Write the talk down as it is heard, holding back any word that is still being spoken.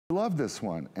Love this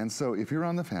one. And so if you're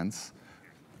on the fence,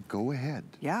 go ahead.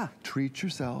 Yeah. Treat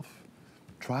yourself.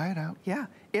 Try it out. Yeah,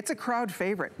 it's a crowd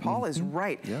favorite. Paul is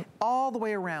right. Yep. All the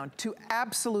way around to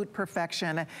absolute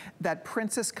perfection. That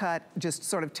princess cut just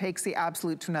sort of takes the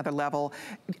absolute to another level.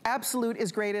 Absolute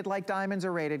is graded like diamonds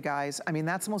are rated, guys. I mean,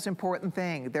 that's the most important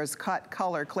thing. There's cut,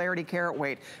 color, clarity, carat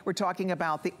weight. We're talking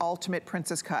about the ultimate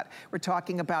princess cut. We're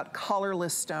talking about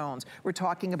colorless stones. We're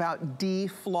talking about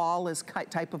flawless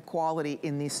type of quality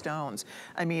in these stones.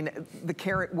 I mean, the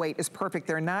carat weight is perfect.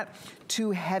 They're not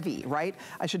too heavy, right?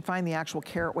 I should find the actual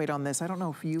carat weight on this. I don't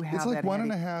know if you have that. It's like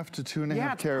 1.5 to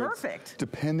 2.5 carats, perfect.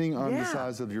 Depending on the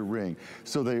size of your ring.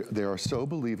 So they are so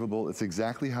believable. It's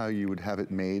exactly how you would have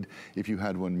it made if you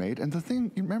had one made. And the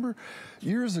thing, you remember,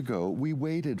 years ago, we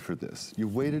waited for this. You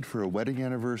waited for a wedding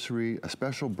anniversary, a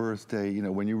special birthday, you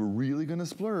know, when you were really gonna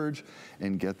splurge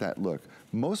and get that look.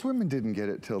 Most women didn't get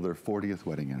it till their 40th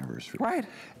wedding anniversary. Right.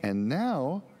 And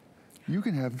now, you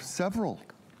can have several.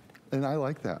 And I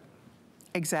like that.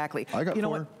 Exactly. I got 4. You know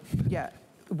what? Yeah.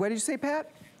 What did you say,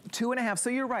 Pat? 2.5, so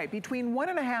you're right, between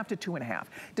 1.5 to 2.5,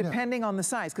 depending on the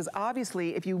size, because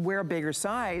obviously if you wear a bigger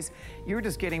size, you're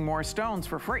just getting more stones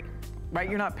for free, right?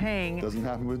 You're not paying. Doesn't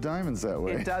happen with diamonds that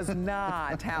way. It does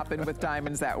not happen with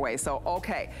diamonds that way. So,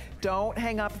 okay, don't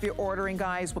hang up if you're ordering,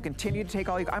 guys. We'll continue to take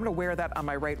all you, I'm gonna wear that on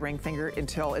my right ring finger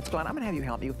until it's gone. I'm gonna have you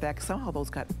help me with that, because somehow those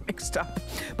got mixed up.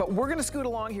 But we're gonna scoot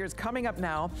along here. It's coming up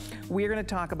now. We're gonna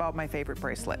talk about my favorite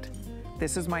bracelet.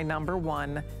 This is my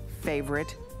 #1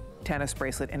 favorite tennis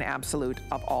bracelet in absolute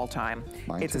of all time.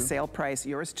 Mine it's too. A sale price,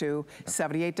 yours too,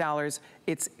 $78.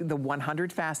 It's the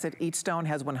 100 facet. Each stone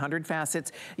has 100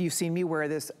 facets. You've seen me wear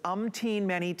this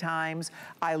many times.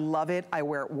 I love it. I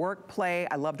wear it work, play.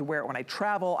 I love to wear it when I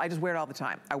travel. I just wear it all the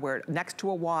time. I wear it next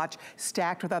to a watch,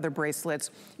 stacked with other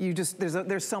bracelets. You just,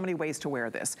 there's so many ways to wear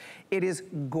this. It is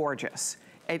gorgeous.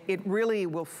 It really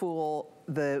will fool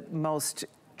the most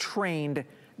trained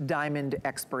diamond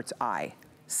expert's eye.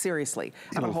 Seriously.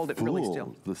 I'm gonna hold it really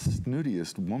still. The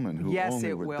snootiest woman who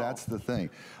only would. That's the thing.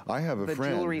 I have a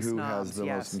friend who has the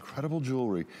most incredible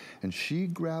jewelry, and she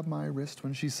grabbed my wrist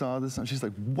when she saw this, and she's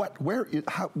like, "What? Where?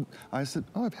 How?" I said,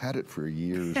 "Oh, I've had it for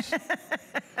years."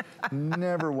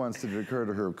 Never once did it occur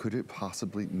to her, could it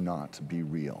possibly not be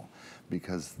real?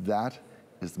 Because that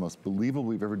is the most believable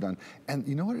we've ever done. And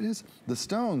you know what it is? The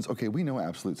stones. Okay, we know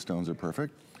absolute stones are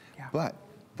perfect, but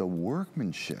the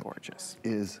workmanship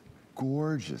is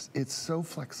gorgeous. It's so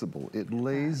flexible. It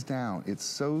lays down. It's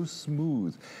so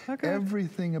smooth.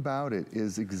 Everything about it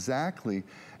is exactly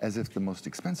as if the most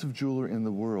expensive jeweler in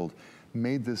the world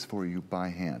made this for you by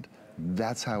hand.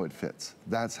 That's how it fits.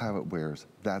 That's how it wears.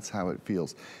 That's how it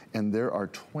feels. And there are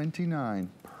 29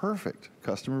 perfect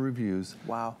customer reviews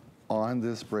on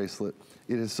this bracelet.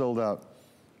 It is sold out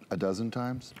a dozen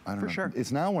times? I don't know. Sure.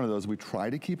 It's now one of those, we try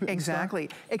to keep it in stock.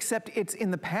 Except it's in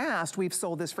the past, we've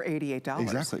sold this for $88.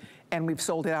 Exactly. And we've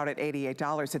sold it out at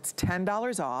 $88. It's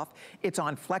 $10 off. It's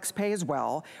on FlexPay as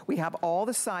well. We have all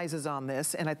the sizes on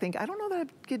this, and I don't know that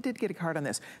I did get a card on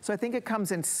this. So I think it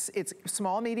comes in, it's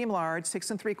small, medium, large, 6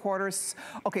 3/4.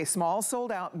 Okay, small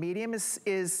sold out, medium is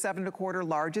 7 1/4,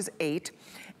 large is 8,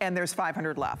 and there's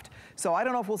 500 left. So I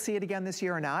don't know if we'll see it again this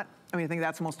year or not. I mean, I think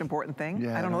that's the most important thing.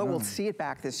 I don't know that we'll see it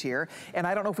back this year. And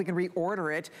I don't know if we can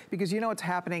reorder it, because you know what's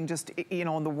happening just, you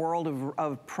know, in the world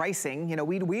of pricing. You know,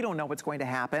 we don't know what's going to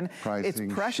happen. Pricing,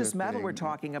 it's precious metal we're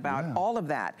talking about, all of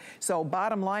that. So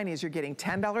bottom line is you're getting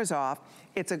 $10 off.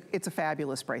 It's a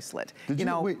fabulous bracelet.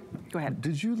 Wait, go ahead.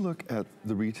 Did you look at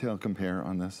the retail compare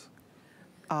on this?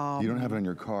 You don't have it on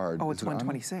your card. Oh, it's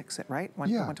 126, right?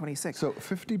 126. So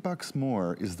 $50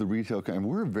 more is the retail, and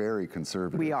we're very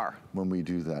conservative. We are. When we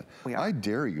do that. We are. I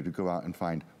dare you to go out and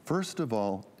find, first of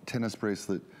all, tennis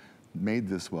bracelet made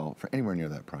this well for anywhere near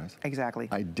that price. Exactly.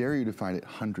 I dare you to find it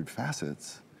 100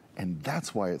 facets. And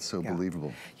that's why it's so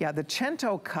believable. Yeah, the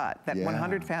Cento cut, that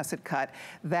 100 facet cut,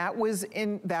 that was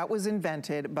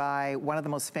invented by one of the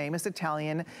most famous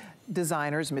Italian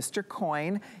designers, Mr.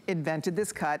 Coin, invented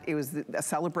this cut. It was a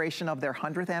celebration of their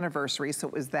 100th anniversary, so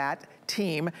it was that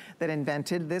team that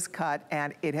invented this cut,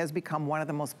 and it has become one of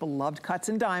the most beloved cuts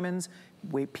in diamonds.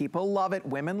 People love it,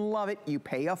 women love it, you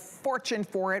pay a fortune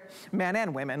for it, men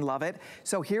and women love it.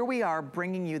 So here we are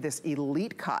bringing you this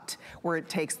elite cut, where it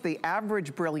takes the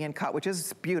average brilliant cut, which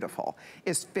is beautiful,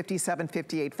 is 57,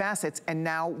 58 facets, and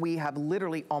now we have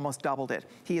literally almost doubled it.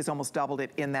 He has almost doubled it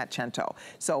in that Cento.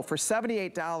 So for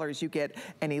 $78, you get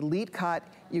an elite cut,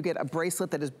 you get a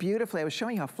bracelet that is beautifully, I was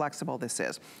showing you how flexible this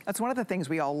is. That's one of the things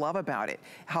we all love about it,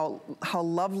 how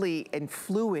lovely and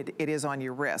fluid it is on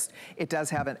your wrist. It does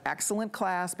have an excellent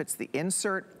clasp. It's the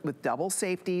insert with double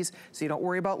safeties, so you don't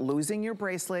worry about losing your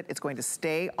bracelet. It's going to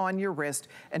stay on your wrist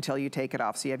until you take it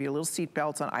off. So you have your little seat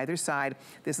belts on either side.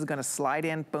 This is gonna slide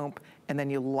in, boom, and then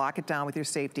you lock it down with your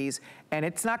safeties, and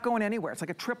it's not going anywhere. It's like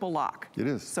a triple lock. It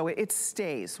is. So it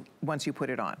stays once you put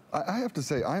it on. I have to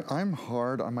say, I'm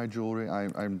hard on my jewelry.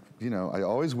 You know, I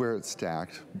always wear it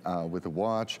stacked with a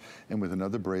watch and with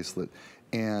another bracelet,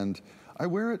 and I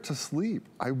wear it to sleep.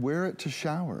 I wear it to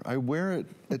shower. I wear it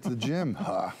at the gym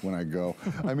when I go.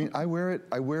 I mean, I wear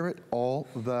it all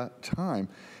the time.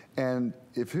 And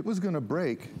if it was gonna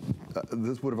break,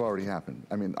 this would have already happened.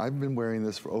 I mean, I've been wearing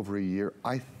this for over a year.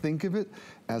 I think of it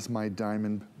as my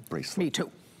diamond bracelet. Me too.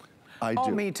 I do.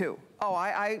 Oh, me too. Oh,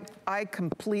 I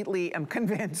completely am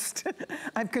convinced.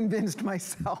 I've convinced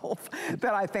myself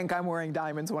that I think I'm wearing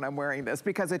diamonds when I'm wearing this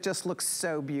because it just looks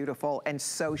so beautiful and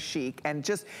so chic and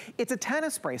just, it's a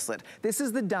tennis bracelet. This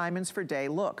is the diamonds for day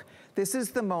look. This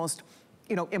is the most,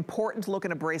 you know, important look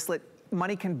in a bracelet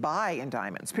money can buy in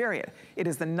diamonds, period. It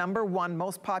is the #1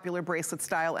 most popular bracelet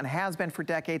style and has been for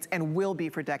decades and will be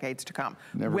for decades to come.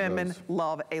 Women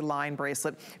love a line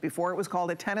bracelet. Before it was called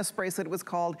a tennis bracelet, it was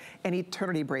called an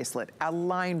eternity bracelet, a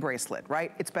line bracelet,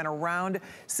 right? It's been around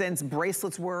since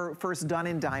bracelets were first done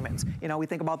in diamonds. You know, we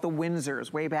think about the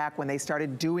Windsors way back when they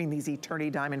started doing these eternity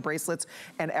diamond bracelets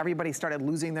and everybody started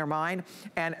losing their mind.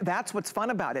 And that's what's fun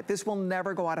about it. This will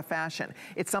never go out of fashion.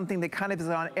 It's something that kind of is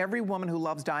on every woman who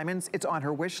loves diamonds. It's on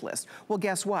her wish list. Well,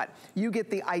 guess what? You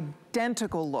get the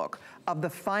identical look of the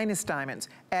finest diamonds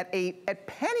at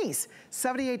pennies,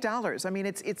 $78. I mean,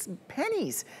 it's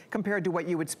pennies compared to what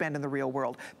you would spend in the real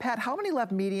world. Pat, how many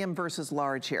left medium versus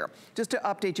large here? Just to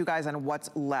update you guys on what's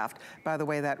left. By the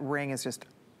way, that ring is just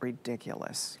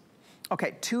ridiculous.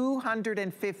 Okay,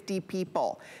 250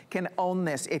 people can own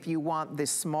this if you want the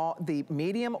small, the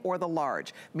medium or the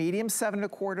large. Medium 7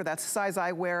 1/4, that's the size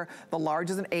I wear. The large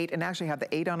is an 8, and actually have the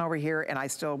 8 on over here, and I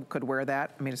still could wear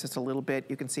that. I mean, it's just a little bit,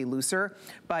 you can see, looser.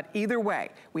 But either way,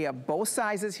 we have both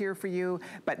sizes here for you,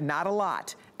 but not a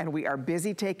lot. And we are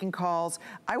busy taking calls.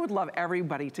 I would love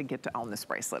everybody to get to own this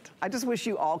bracelet. I just wish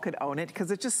you all could own it because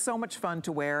it's just so much fun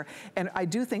to wear. And I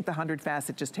do think the 100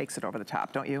 facet just takes it over the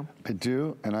top, don't you? I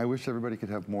do, and I wish everybody could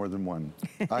have more than one.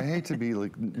 I hate to be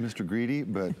like Mr. Greedy,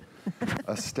 but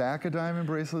a stack of diamond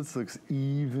bracelets looks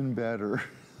even better.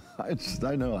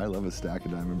 I know I love a stack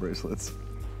of diamond bracelets.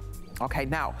 Okay,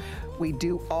 now, we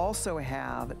do also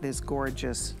have this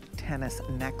gorgeous tennis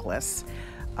necklace.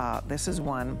 This is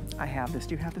one, I have this.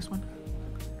 Do you have this one?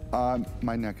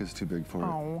 My neck is too big for it.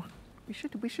 Oh, we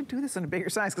should do this in a bigger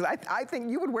size because I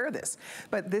think you would wear this.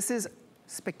 But this is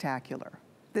spectacular.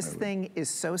 This thing is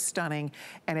so stunning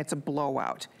and it's a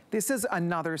blowout. This is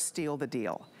another steal the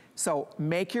deal. So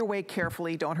make your way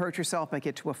carefully, don't hurt yourself, make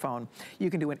it to a phone. You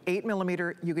can do an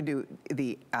 8mm, you can do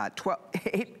the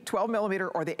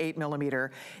 12mm or the 8mm.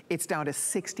 It's down to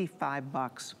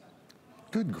 $65.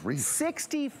 Good grief.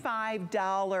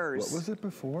 $65. What was it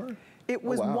before? It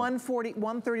was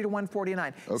 $130 to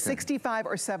 $149. Okay. 65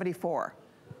 or 74.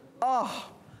 Oh,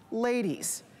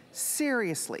 ladies,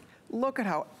 seriously, look at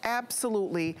how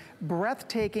absolutely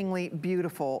breathtakingly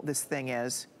beautiful this thing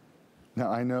is. Now,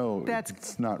 I know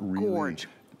it's not really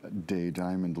a day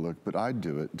diamond look, but I'd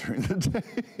do it during the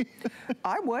day.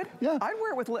 I would. Yeah. I'd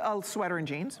wear it with a sweater and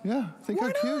jeans. Yeah, think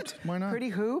how cute. Why not? Pretty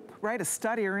hoop, right? A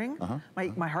stud earring.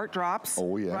 My heart drops.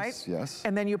 Oh, yes, right? yes.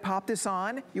 And then you pop this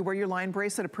on, you wear your line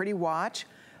bracelet, a pretty watch.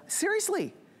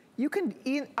 Seriously, you can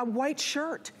eat a white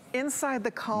shirt. Inside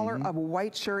the collar of a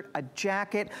white shirt, a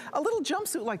jacket, a little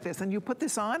jumpsuit like this, and you put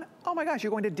this on, oh my gosh,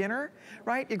 you're going to dinner,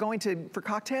 right? You're going for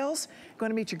cocktails,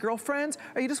 going to meet your girlfriends,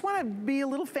 or you just want to be a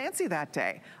little fancy that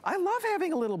day. I love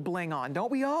having a little bling on,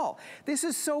 don't we all? This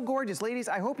is so gorgeous. Ladies,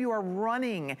 I hope you are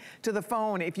running to the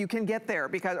phone if you can get there,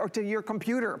 or to your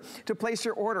computer to place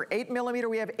your order. 8mm,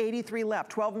 we have 83 left.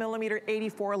 12mm,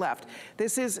 84 left.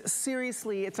 This is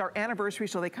seriously, it's our anniversary,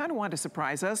 so they kind of wanted to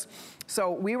surprise us.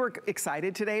 So we were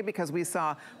excited today because we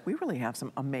saw we really have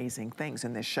some amazing things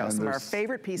in this show. Some of our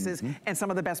favorite pieces and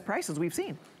some of the best prices we've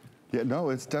seen. Yeah,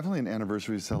 no, it's definitely an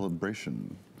anniversary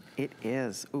celebration. It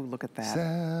is. Ooh, look at that.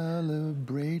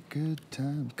 Celebrate good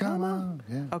times. Come on.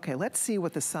 Yeah. Okay, let's see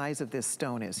what the size of this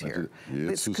stone is here.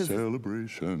 It's a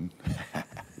celebration.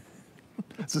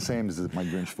 It's the same as my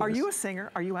Grinch voice. Are you a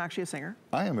singer? Are you actually a singer?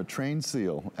 I am a trained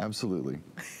seal, absolutely.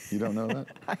 You don't know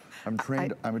that? I'm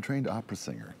a trained opera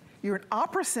singer. You're an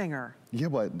opera singer. Yeah,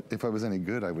 but if I was any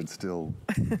good, I would still,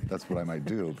 that's what I might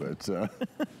do, but.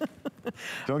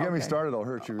 Don't get me started, I'll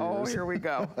hurt your ears. Oh, here we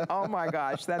go. Oh my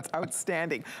gosh, that's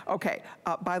outstanding. Okay,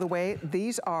 by the way,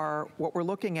 these are what we're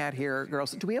looking at here,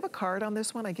 girls. Do we have a card on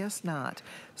this one? I guess not.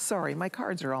 Sorry, my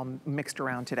cards are all mixed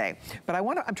around today. But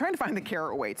I'm trying to find the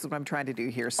carat weights, is what I'm trying to do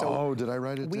here. So did I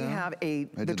write it down? We have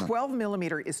the 12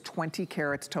 millimeter is 20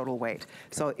 carats total weight. Okay.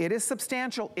 So it is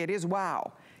substantial, it is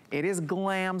wow. It is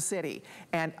Glam City.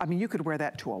 And I mean, you could wear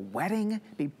that to a wedding,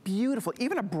 be beautiful.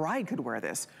 Even a bride could wear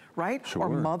this, right? Sure. Or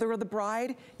mother of the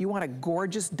bride. You want a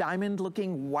gorgeous diamond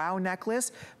looking wow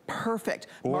necklace, perfect.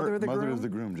 Or mother of the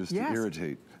groom, just to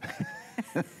irritate.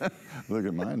 Look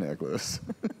at my necklace.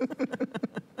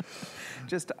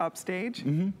 Just to upstage?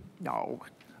 No.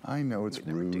 I know it's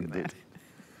rude,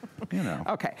 but you know.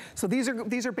 Okay, so these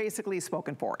are basically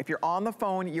spoken for. If you're on the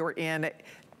phone, you're in.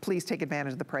 Please take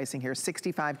advantage of the pricing here.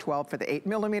 $65.12 for the 8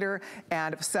 millimeter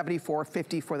and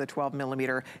 $74.50 for the 12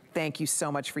 millimeter. Thank you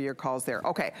so much for your calls there.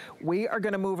 Okay, we are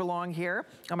gonna move along here.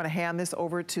 I'm gonna hand this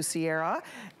over to Sierra,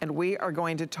 and we are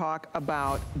going to talk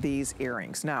about these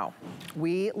earrings. Now,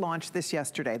 we launched this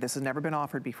yesterday. This has never been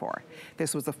offered before.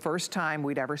 This was the first time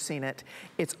we'd ever seen it.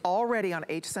 It's already on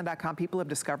hsn.com. People have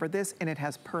discovered this, and it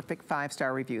has perfect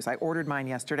 5-star reviews. I ordered mine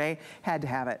yesterday, had to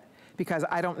have it, because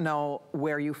I don't know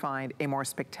where you find a more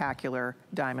spectacular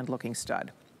diamond-looking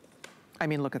stud. I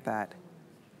mean, look at that.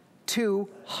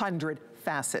 200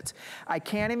 facets. I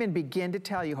can't even begin to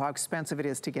tell you how expensive it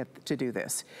is to do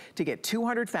this. To get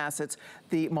 200 facets,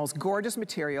 the most gorgeous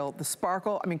material, the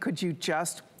sparkle. I mean, could you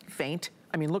just faint?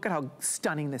 I mean, look at how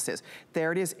stunning this is.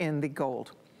 There it is in the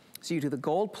gold. So you do the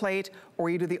gold plate or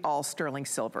you do the all sterling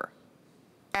silver.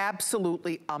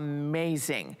 Absolutely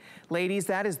amazing. Ladies,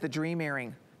 that is the dream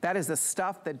earring. That is the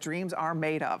stuff that dreams are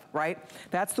made of, right?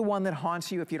 That's the one that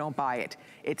haunts you if you don't buy it.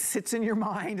 It sits in your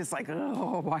mind. It's like,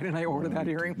 oh, why didn't I order that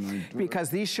earring?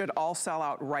 Because these should all sell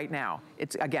out right now.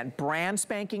 It's, again, brand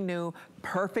spanking new,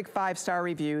 perfect 5-star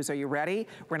reviews. Are you ready?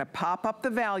 We're gonna pop up the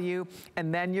value,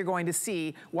 and then you're going to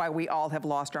see why we all have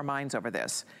lost our minds over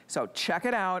this. So check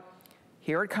it out.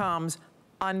 Here it comes,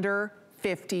 under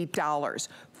 $50.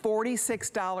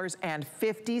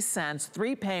 $46.50,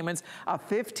 3 payments of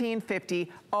 $15.50.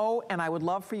 Oh, and I would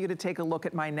love for you to take a look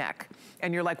at my neck.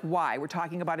 And you're like, why? We're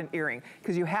talking about an earring.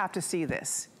 Because you have to see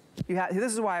this.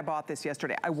 This is why I bought this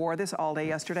yesterday. I wore this all day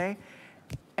yesterday,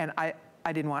 and I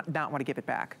did not want to give it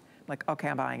back. I'm like, okay,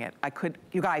 I'm buying it.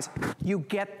 You guys, you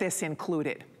get this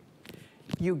included.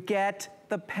 You get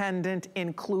the pendant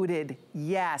included.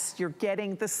 Yes, you're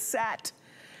getting the set.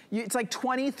 It's like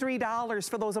 $23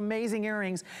 for those amazing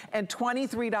earrings and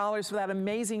 $23 for that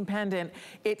amazing pendant.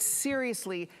 It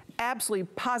seriously, absolutely,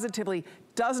 positively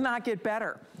does not get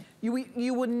better.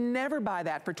 You would never buy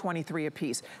that for $23 a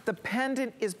piece. The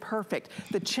pendant is perfect.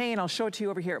 The chain, I'll show it to you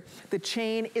over here. The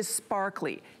chain is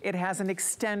sparkly. It has an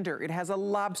extender. It has a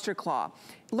lobster claw.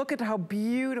 Look at how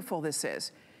beautiful this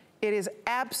is. It is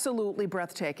absolutely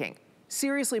breathtaking.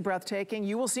 Seriously breathtaking.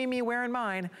 You will see me wearing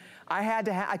mine.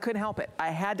 I couldn't help it.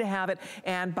 I had to have it.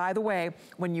 And by the way,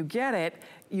 when you get it,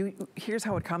 here's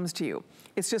how it comes to you.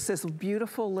 It's just this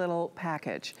beautiful little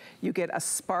package. You get a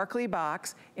sparkly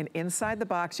box, and inside the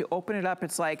box, you open it up,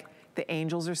 it's like the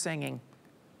angels are singing.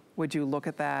 Would you look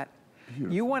at that?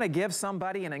 Beautiful. You want to give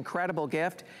somebody an incredible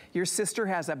gift? My sister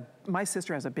has a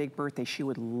big birthday. She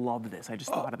would love this. I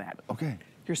just thought of that. Okay.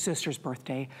 Your sister's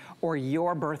birthday, or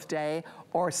your birthday,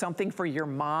 or something for your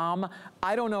mom.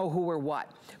 I don't know who or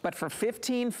what, but for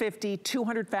 $15.50,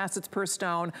 200 facets per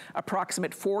stone,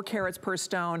 approximate 4 carats per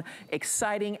stone,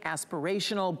 exciting,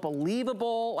 aspirational,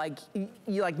 believable, like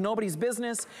nobody's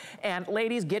business. And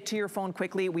ladies, get to your phone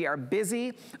quickly. We are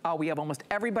busy. We have almost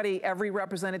every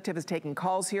representative is taking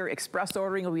calls here. Express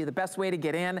ordering will be the best way to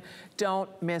get in. Don't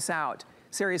miss out.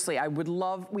 Seriously,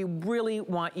 we really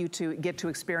want you to get to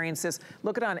experience this.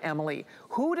 Look at Emily.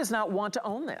 Who does not want to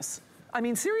own this? I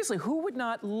mean, seriously, who would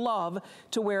not love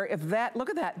to wear, look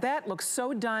at that. That looks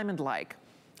so diamond-like.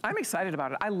 I'm excited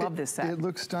about it. I love this set. It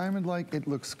looks diamond-like, it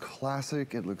looks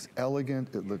classic, it looks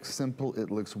elegant, it looks simple,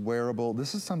 it looks wearable.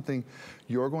 This is something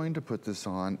you're going to put this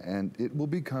on and it will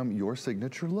become your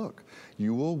signature look.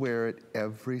 You will wear it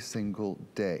every single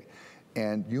day.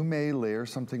 And you may layer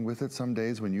something with it some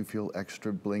days when you feel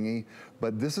extra blingy,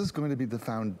 but this is going to be the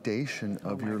foundation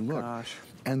of your look. Gosh.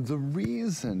 And the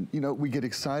reason, we get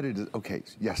excited is, okay,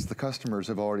 yes, the customers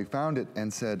have already found it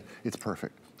and said, it's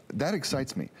perfect. That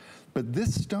excites me. But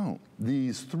this stone,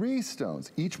 these 3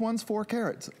 stones, each one's 4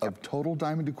 carats of total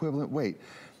diamond equivalent weight.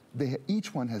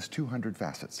 Each one has 200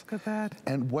 facets. Look at that.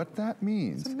 And what that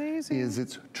means is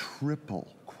it's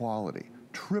triple quality.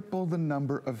 Triple the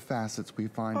number of facets we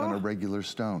find on a regular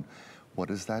stone. What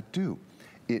does that do?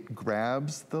 It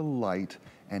grabs the light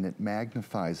and it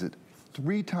magnifies it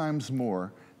 3 times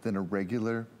more than a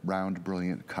regular round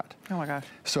brilliant cut. Oh my gosh.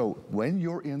 So when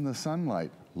you're in the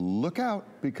sunlight, look out,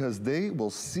 because they will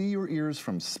see your ears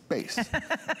from space.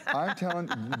 I'm telling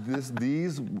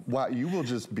wow, you will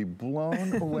just be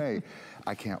blown away.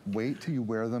 I can't wait till you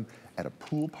wear them at a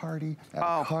pool party, at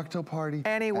a cocktail party.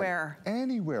 Anywhere.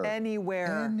 Anywhere.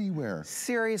 Anywhere. Anywhere.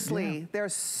 Seriously, they're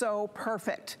so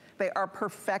perfect. They are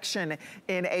perfection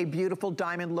in a beautiful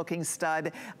diamond looking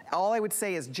stud. All I would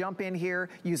say is jump in here,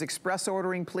 use express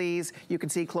ordering, please. You can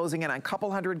see closing in on a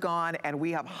couple hundred gone, and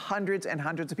we have hundreds and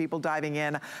hundreds of people diving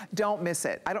in. Don't miss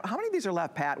it. How many of these are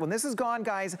left, Pat? When this is gone,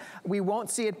 guys, we won't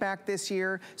see it back this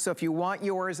year. So if you want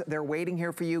yours, they're waiting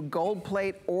here for you. Gold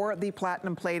plate or the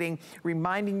platinum plating,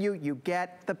 reminding you, you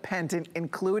get the pendant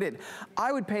included.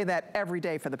 I would pay that every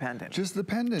day for the pendant. Just the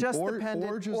pendant. Just the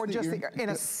pendant, or just the ear. In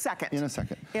a second. In a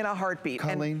second. In a heartbeat.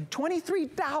 Colleen. And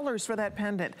 $23 for that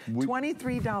pendant.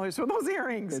 $23 for those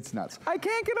earrings. It's nuts. I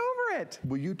can't get over it.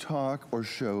 Will you talk or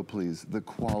show, please, the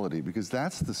quality? Because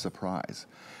that's the surprise.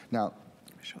 Now,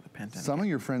 show the pendant. Some of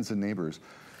your friends and neighbors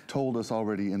told us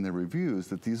already in their reviews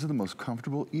that these are the most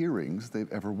comfortable earrings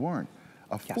they've ever worn.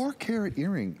 A 4-carat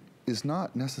earring is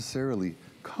not necessarily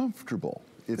comfortable.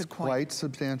 It's quite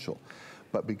substantial.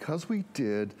 But because we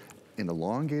did an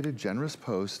elongated, generous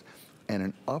post and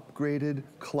an upgraded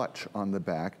clutch on the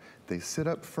back, they sit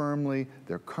up firmly,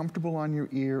 they're comfortable on your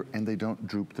ear, and they don't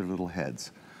droop their little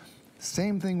heads.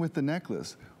 Same thing with the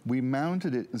necklace. We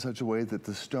mounted it in such a way that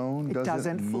the stone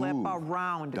doesn't flip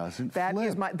around.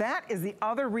 That is the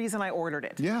other reason I ordered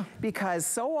it. Yeah. Because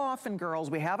so often,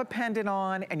 girls, we have a pendant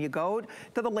on and you go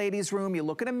to the ladies' room, you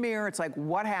look in a mirror, it's like,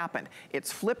 what happened?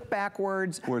 It's flipped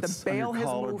backwards, or the bail has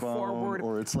moved forward.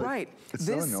 Or it's like, it's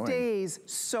this so stays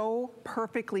so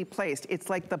perfectly placed. It's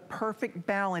like the perfect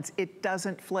balance. It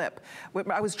doesn't flip.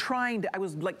 I was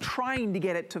like trying to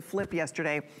get it to flip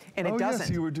yesterday, and it doesn't. Yes,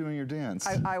 you were doing your dance.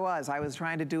 I was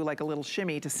trying to do like a little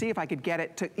shimmy to see if I could get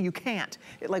it to, you can't.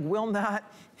 It like will not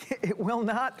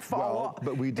fall off.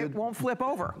 But it won't flip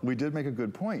over. We did make a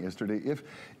good point yesterday.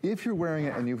 If you're wearing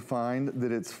it and you find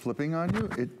that it's flipping on you,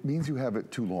 it means you have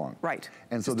it too long. Right.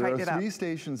 And so there are 3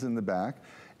 stations in the back.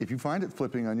 If you find it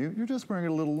flipping on you, you're just wearing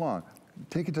it a little long.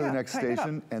 Take it to the next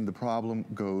station and the problem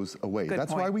goes away.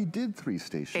 That's why we did 3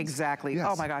 stations. Exactly. Yes.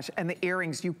 Oh my gosh. And the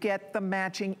earrings, you get the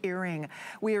matching earring.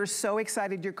 We are so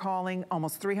excited you're calling.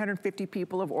 Almost 350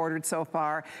 people have ordered so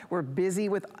far. We're busy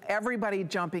with everybody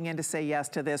jumping in to say yes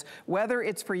to this. Whether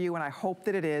it's for you, and I hope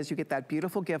that it is, you get that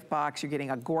beautiful gift box, you're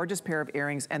getting a gorgeous pair of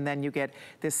earrings, and then you get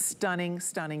this stunning,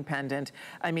 stunning pendant.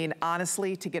 I mean,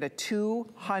 honestly, to get a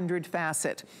 200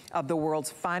 facet of the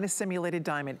world's finest simulated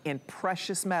diamond in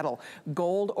precious metal,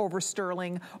 gold over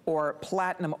sterling or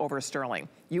platinum over sterling.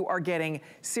 You are getting,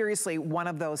 seriously, one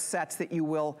of those sets that you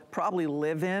will probably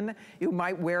live in. You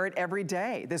might wear it every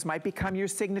day. This might become your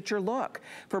signature look.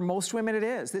 For most women, it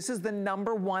is. This is the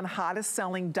 #1 hottest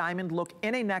selling diamond look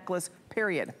in a necklace,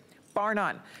 period. Bar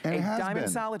none. And a diamond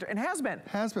solitaire, and has been.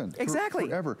 Has been. Exactly.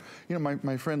 Forever. You know,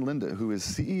 my friend Linda, who is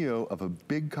CEO of a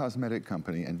big cosmetic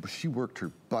company, and she worked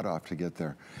her butt off to get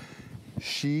there.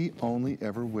 She only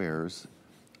ever wears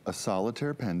a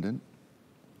solitaire pendant,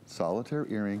 solitaire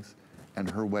earrings, and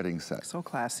her wedding set. So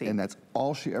classy. And that's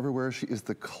all she ever wears. She is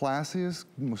the classiest,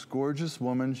 most gorgeous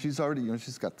woman. She's already,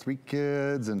 she's got 3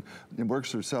 kids and works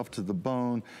herself to the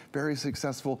bone, very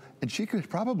successful. And she could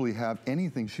probably have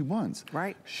anything she wants.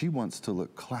 Right. She wants to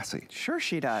look classy. Sure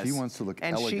she does. She wants to look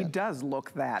elegant. And she does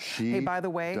look that. Hey, by the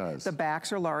way, the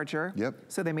backs are larger. Yep.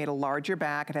 So they made a larger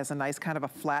back. It has a nice kind of a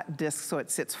flat disc so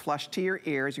it sits flush to your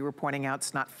ears. You were pointing out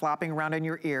it's not flopping around in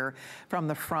your ear. From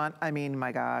the front, I mean,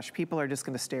 my gosh, people are just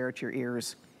gonna stare at your ears.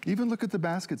 Even look at the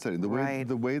basket setting, the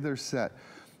way they're set.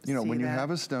 You know, when you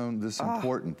have a stone this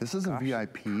important, this is a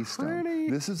VIP stone.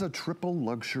 This is a triple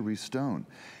luxury stone.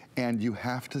 And you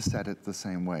have to set it the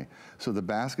same way. So the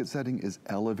basket setting is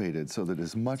elevated so that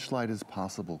as much light as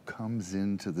possible comes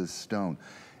into this stone.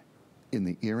 In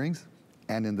the earrings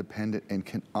and in the pendant. And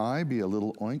can I be a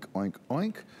little oink, oink,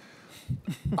 oink?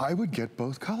 I would get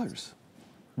both colors.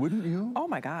 Wouldn't you? Oh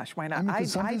my gosh, why not? I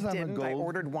didn't. I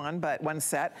ordered one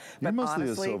set. You're but mostly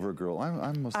honestly, a silver girl.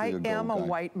 I'm mostly a gold guy. I am a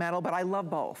white metal, but I love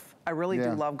both. I really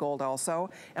do love gold also,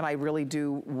 and I really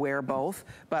do wear both.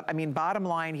 But I mean, bottom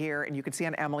line here, and you can see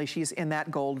on Emily, she's in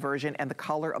that gold version, and the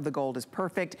color of the gold is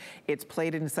perfect. It's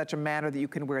plated in such a manner that you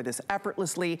can wear this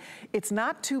effortlessly. It's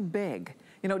not too big.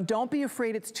 You know, don't be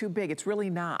afraid it's too big. It's really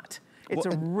not. It's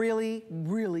a really,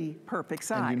 really perfect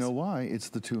size. And you know why? It's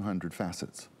the 200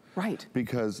 facets. Right.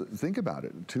 Because think about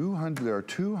it, there are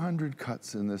 200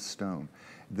 cuts in this stone.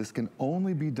 This can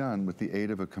only be done with the aid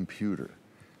of a computer.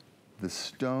 The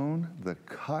stone, the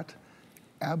cut,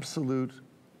 absolute,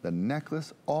 the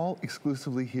necklace, all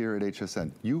exclusively here at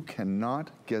HSN. You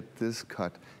cannot get this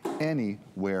cut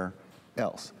anywhere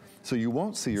else. So you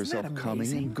won't see yourself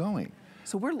coming and going.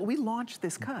 So we launched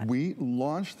this cut. We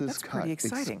launched this cut. That's pretty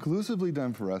exciting. Exclusively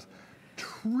done for us.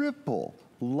 Triple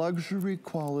luxury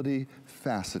quality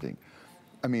faceting.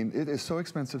 I mean, it is so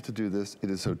expensive to do this.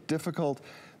 It is so difficult.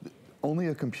 Only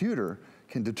a computer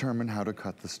can determine how to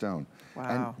cut the stone.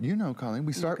 Wow. And you know, Colleen,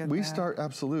 we start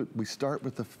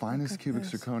with the finest cubic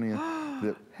zirconia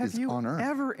that is on Earth.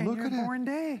 Have you ever in your born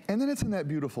day? And then it's in that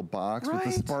beautiful box with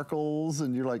the sparkles,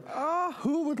 and you're like,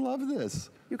 who would love this?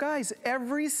 You guys,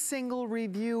 every single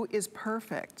review is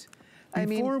perfect.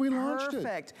 Before we launched it.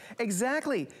 Perfect.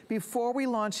 Exactly. Before we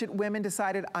launched it, women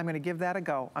decided, I'm going to give that a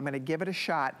go. I'm going to give it a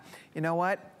shot. You know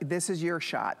what? This is your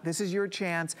shot. This is your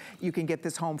chance. You can get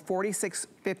this home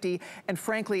 $46.50. And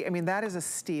frankly, I mean, that is a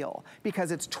steal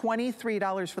because it's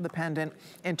 $23 for the pendant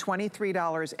and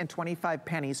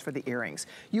 $23.25 for the earrings.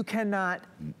 You cannot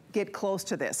get close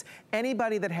to this.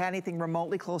 Anybody that had anything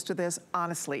remotely close to this,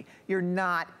 honestly, you're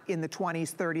not in the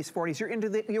 20s, 30s,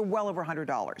 40s. You're well over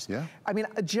 $100. Yeah. I mean,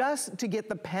 just to get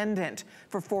the pendant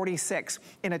for $46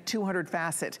 in a 200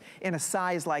 facet, in a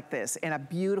size like this, in a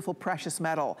beautiful precious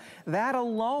metal, that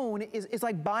alone is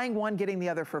like buying one, getting the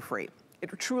other for free. It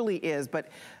truly is. But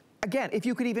again, if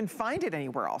you could even find it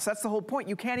anywhere else, that's the whole point.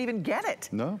 You can't even get it.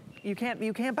 No. You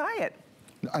can't buy it.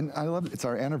 I love it. It's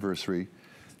our anniversary.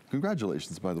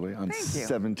 Congratulations, by the way, on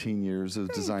 17 years of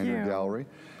Designer Gallery.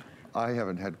 I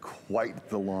haven't had quite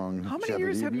the long. How many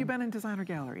years have you been in Designer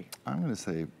Gallery? I'm going to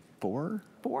say 4.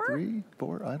 4? 3,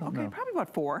 4, I don't know. Okay, probably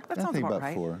about 4. That sounds about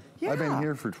right. 4. Yeah. I've been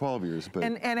here for 12 years, but.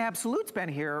 And Absolute's been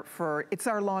here for, it's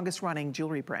our longest running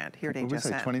jewelry brand here at HSN. Would we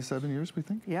say 27 years, we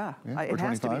think? Yeah, Or it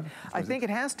has 25? to be. I think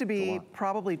it has to be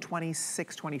probably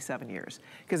 26, 27 years,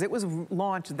 because it was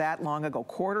launched that long ago,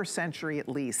 quarter century at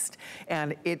least,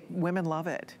 and women love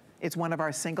it. It's one of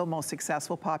our single most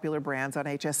successful popular brands on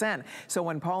HSN. So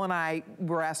when Paul and I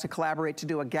were asked to collaborate to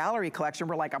do a gallery collection,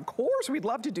 we're like, of course, we'd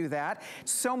love to do that.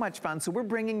 So much fun. So we're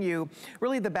bringing you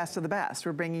really the best of the best.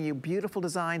 We're bringing you beautiful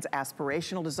designs,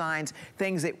 aspirational designs,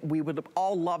 things that we would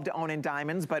all love to own in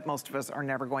diamonds, but most of us are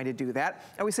never going to do that.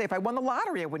 And we say, if I won the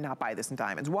lottery, I would not buy this in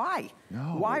diamonds. Why?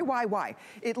 No. Why?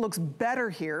 It looks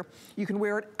better here. You can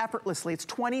wear it effortlessly. It's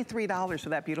 $23 for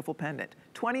that beautiful pendant.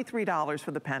 $23 for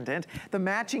the pendant. The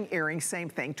matching earrings, same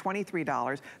thing, $23.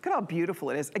 Look at how beautiful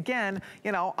it is. Again,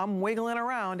 you know, I'm wiggling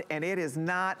around and it is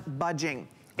not budging.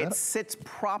 It sits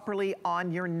properly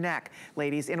on your neck,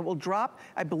 ladies, and it will drop.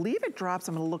 I believe it drops.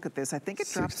 I'm going to look at this. I think it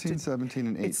drops 16, 17,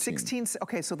 and 18. It's 16.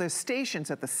 Okay, so there's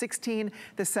stations at the 16,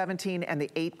 the 17, and the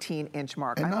 18-inch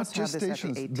mark. And not just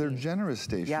stations, they're generous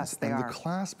stations. Yes, they are. And the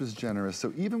clasp is generous.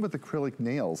 So even with acrylic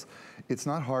nails, it's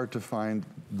not hard to find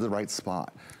the right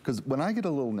spot. Because when I get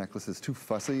a little necklace that's too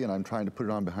fussy and I'm trying to put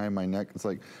it on behind my neck, it's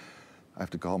like, I have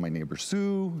to call my neighbor,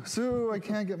 Sue. Sue, I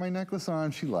can't get my necklace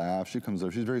on. She laughs, she comes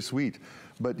over, she's very sweet.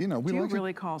 But you know, we like. Do you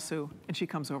really call Sue and she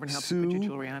comes over and helps you put your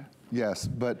jewelry on? Yes,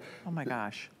 but. Oh my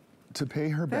gosh. To pay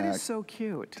her back. That is so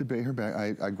cute. To pay her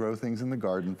back, I grow things in the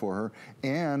garden for her,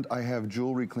 and I have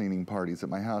jewelry cleaning parties at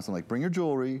my house. I'm like, bring your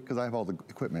jewelry, because I have all the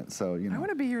equipment, so you know. I want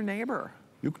to be your neighbor.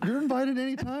 You're invited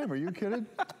anytime, are you kidding?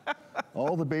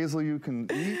 All the basil you can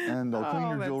eat, and I'll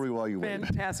clean your jewelry while you wait.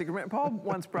 Fantastic. Paul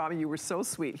once brought me, you were so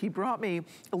sweet. He brought me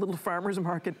a little farmer's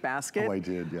market basket. Oh, I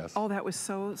did, yes. Oh, that was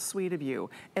so sweet of you.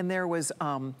 And there was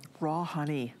raw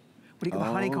honey. What do you call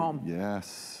the honeycomb?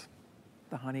 Yes.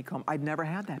 The honeycomb. I'd never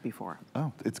had that before.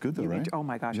 Oh, it's good though, right? Oh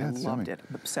my gosh, I loved it.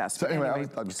 Obsessed. So anyway,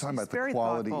 I was talking about the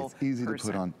quality. It's easy to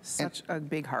put on. Such a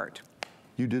big heart.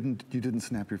 You didn't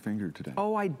snap your finger today.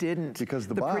 Oh, I didn't. Because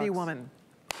the pretty woman.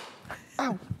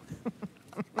 Ow.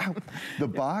 Ow. The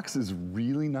box is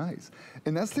really nice.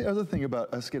 And that's the other thing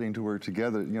about us getting to work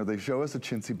together. You know, they show us a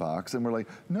chintzy box and we're like,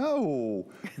 no,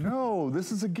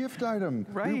 this is a gift item.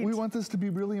 Right. We want this to be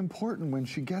really important when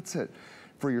she gets it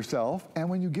for yourself and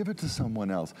when you give it to someone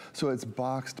else. So it's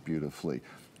boxed beautifully.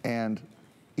 And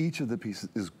each of the pieces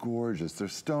is gorgeous. Their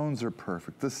stones are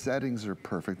perfect. The settings are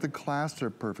perfect. The clasps are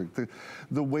perfect.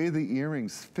 The way the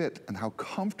earrings fit and how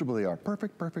comfortable they are.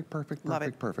 Perfect, perfect, perfect, Love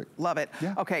perfect, it. perfect. Love it.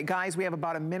 Yeah. Okay, guys, we have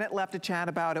about a minute left to chat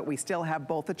about it. We still have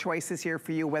both the choices here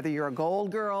for you, whether you're a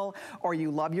gold girl or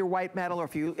you love your white metal, or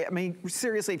if you, I mean,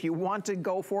 seriously, if you want to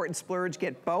go for it and splurge,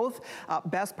 get both.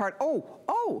 Best part,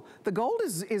 the gold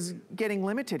is getting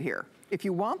limited here. If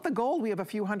you want the gold, we have a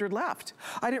few hundred left.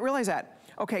 I didn't realize that.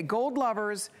 Okay, gold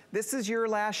lovers, this is your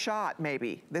last shot,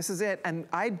 maybe. This is it, and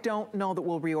I don't know that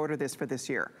we'll reorder this for this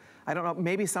year. I don't know,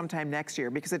 maybe sometime next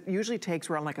year, because it usually takes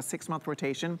around like a 6-month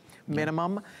rotation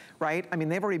minimum, right? I mean,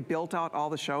 they've already built out all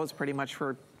the shows pretty much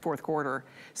for fourth quarter.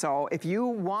 So if you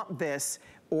want this,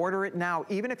 order it now.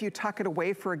 Even if you tuck it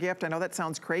away for a gift, I know that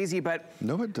sounds crazy, but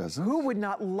no, it doesn't. Who would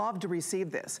not love to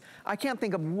receive this? I can't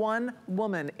think of one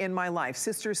woman in my life,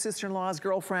 sisters, sister-in-laws,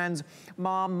 girlfriends,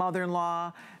 mom,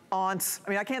 mother-in-law, aunts. I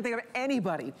mean, I can't think of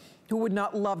anybody who would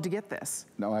not love to get this.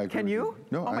 No, I agree. Can you?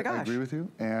 No, oh my gosh. I agree with you.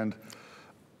 And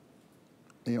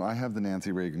you know, I have the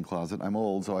Nancy Reagan closet. I'm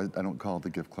old, so I don't call it the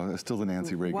gift closet. It's still the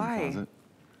Nancy Reagan closet.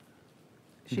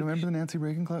 You don't remember the Nancy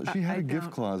Reagan closet? She had a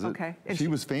gift closet. Okay. And she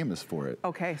was famous for it.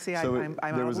 Okay, see, so I'm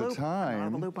out of the loop. I'm out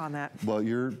of the loop on that. Well,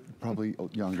 you're probably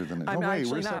younger than me. I'm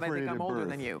actually not. I separated think I'm older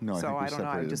than you. No, so I don't know.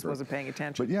 I just wasn't paying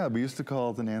attention. But yeah, we used to call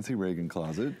it the Nancy Reagan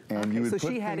closet. And you would so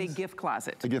put she had a gift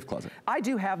closet. A gift closet. I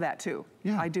do have that too.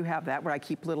 Yeah. I do have that where I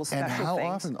keep little special things. And how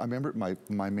often, I remember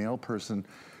my mail person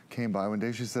came by one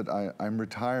day, she said, I'm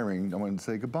retiring, I want to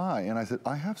say goodbye. And I said,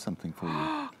 I have something for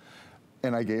you.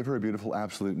 And I gave her a beautiful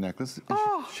absolute necklace,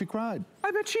 and she cried.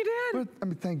 I bet she did. But I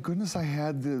mean, thank goodness I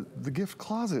had the gift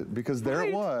closet, because there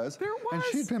it was. There it was. And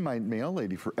she'd been my mail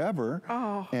lady forever.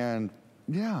 Oh. And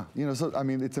yeah, you know, so I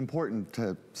mean, it's important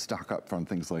to stock up on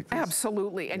things like this.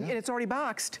 Absolutely, and it's already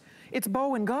boxed. It's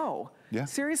bow and go. Yeah.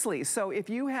 Seriously, so if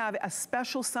you have a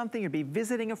special something, you'd be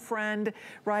visiting a friend,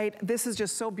 right? This is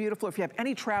just so beautiful. If you have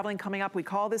any traveling coming up, we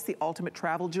call this the ultimate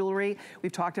travel jewelry.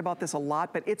 We've talked about this a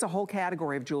lot, but it's a whole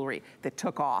category of jewelry that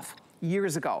took off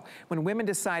years ago when women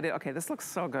decided, okay, this looks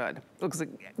so good. Looks like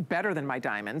better than my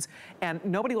diamonds. And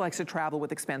nobody likes to travel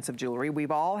with expensive jewelry. We've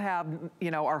all have,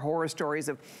 you know, our horror stories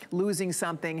of losing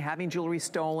something, having jewelry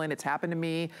stolen. It's happened to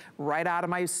me right out of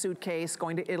my suitcase,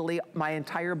 going to Italy. My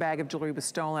entire bag of jewelry was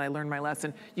stolen. I learned my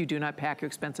lesson. You do not pack your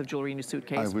expensive jewelry in your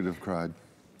suitcase. I would have cried.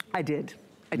 I did.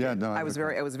 Yeah, no, it was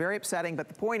very upsetting, but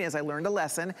the point is I learned a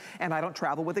lesson, and I don't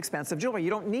travel with expensive jewelry. You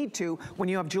don't need to when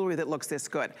you have jewelry that looks this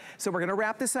good. So we're gonna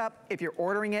wrap this up. If you're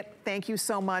ordering it, thank you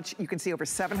so much. You can see over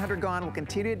 700 gone. We'll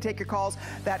continue to take your calls.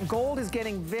 That gold is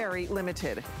getting very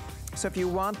limited. So if you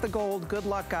want the gold, good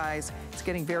luck, guys. It's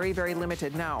getting very, very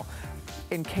limited. Now,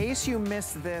 in case you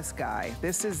missed this guy,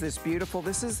 this is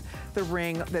the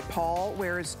ring that Paul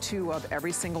wears 2 of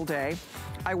every single day.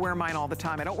 I wear mine all the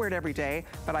time. I don't wear it every day,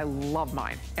 but I love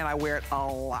mine, and I wear it a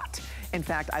lot. In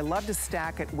fact, I love to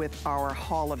stack it with our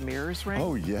Hall of Mirrors ring.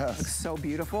 Oh, yes. Looks so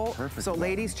beautiful. Perfect. So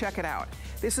ladies, check it out.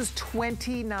 This is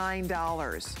 $29.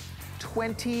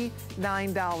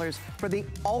 $29 for the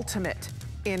ultimate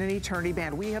in an eternity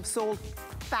band. We have sold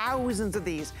thousands of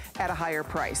these at a higher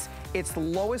price. It's the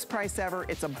lowest price ever.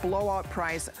 It's a blowout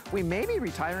price. We may be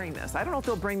retiring this. I don't know if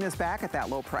they'll bring this back at that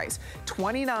low price.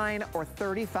 $29 or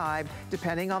 $35,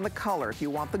 depending on the color. If you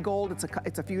want the gold,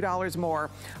 it's a few dollars more.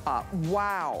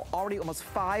 Wow, already almost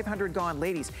 500 gone.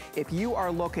 Ladies, if you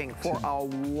are looking for a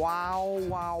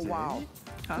wow.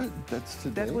 Huh? That's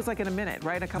today? That was like in a minute,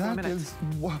 right? A couple of minutes.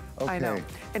 Okay. I know.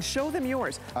 And show them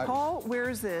yours. Paul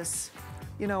wears this,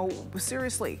 you know,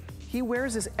 seriously. He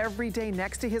wears this every day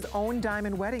next to his own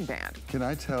diamond wedding band. Can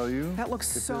I tell you? That looks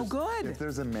so good. If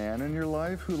there's a man in your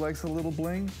life who likes a little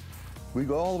bling, we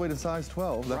go all the way to size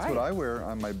 12. That's what I wear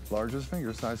on my largest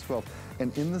finger, size 12.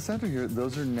 And in the center here,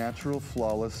 those are natural,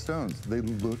 flawless stones. They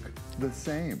look the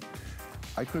same.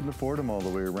 I couldn't afford them all the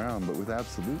way around, but with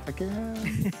Absolute, I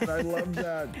can. And I love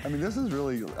that. I mean, this is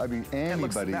really, I mean,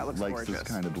 anybody likes gorgeous. This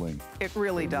kind of bling. It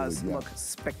really does look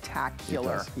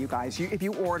spectacular, you guys. If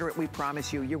you order it, we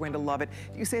promise you, you're going to love it.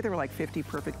 You say there were like 50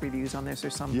 perfect reviews on this or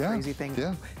some crazy thing.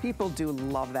 Yeah. People do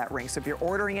love that ring. So if you're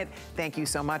ordering it, thank you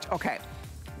so much. Okay,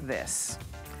 this.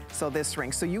 So this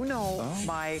ring. So you know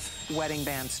my wedding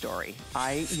band story.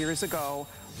 Years ago,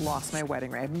 lost my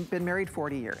wedding ring. I've been married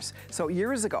 40 years. So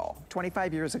years ago,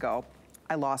 25 years ago,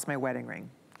 I lost my wedding ring.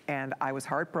 And I was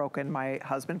heartbroken. My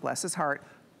husband, bless his heart,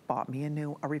 bought me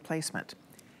a replacement.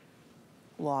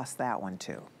 Lost that one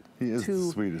too. He is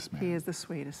the sweetest man. He is the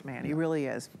sweetest man. He really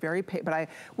is. But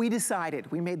we decided,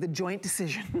 we made the joint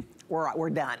decision, we're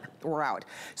done, we're out.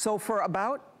 So for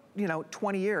about,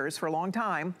 20 years, for a long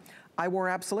time, I wore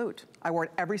Absolute. I wore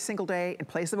it every single day in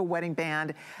place of a wedding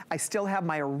band. I still have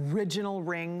my original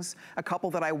rings, a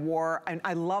couple that I wore, and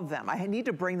I love them. I need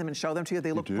to bring them and show them to you.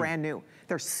 They look brand new.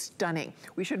 They're stunning.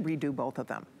 We should redo both of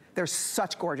them. They're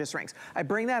such gorgeous rings. I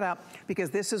bring that up because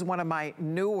this is one of my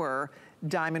newer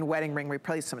diamond wedding ring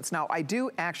replacements. Now, I do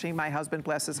actually, my husband,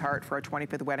 bless his heart, for our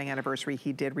 25th wedding anniversary,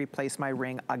 he did replace my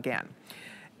ring again.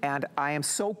 And I am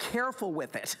so careful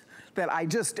with it that I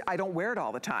don't wear it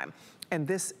all the time. And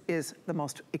this is the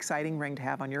most exciting ring to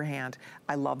have on your hand.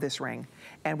 I love this ring.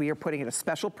 And we are putting it at a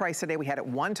special price today. We had it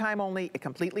one time only. It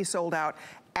completely sold out.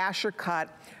 Asher cut,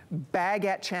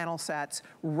 baguette channel sets,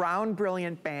 round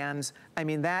brilliant bands. I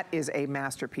mean, that is a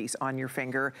masterpiece on your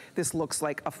finger. This looks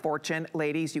like a fortune.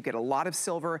 Ladies, you get a lot of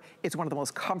silver. It's one of the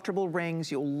most comfortable rings.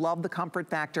 You'll love the comfort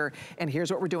factor. And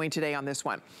here's what we're doing today on this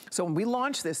one. So when we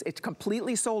launched this, it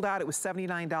completely sold out. It was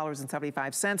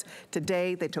 $79.75.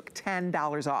 Today, they took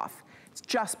 $10 off. It's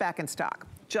just back in stock.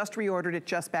 Just reordered it,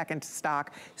 just back into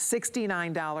stock,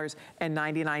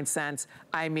 $69.99.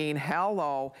 I mean,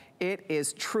 hello, it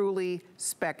is truly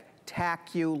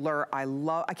spectacular.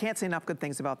 I can't say enough good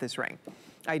things about this ring.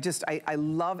 I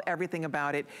love everything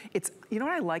about it. It's, you know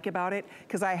what I like about it?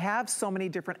 Because I have so many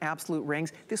different Absolute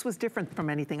rings. This was different from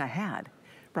anything I had,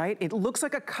 right? It looks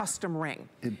like a custom ring.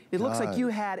 It looks like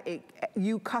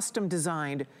you custom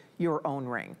designed your own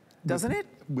ring. Doesn't it?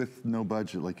 With no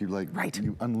budget, like right.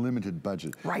 You unlimited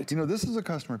budget. Right. You know, this is a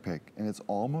customer pick, and it's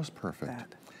almost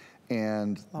perfect.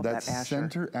 And that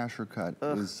center Asher cut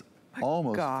is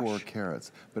almost 4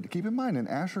 carats. But keep in mind, in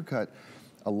Asher cut,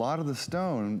 a lot of the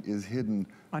stone is hidden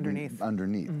underneath.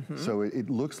 So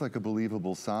it looks like a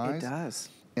believable size. It does.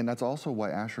 And that's also why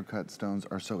Asher cut stones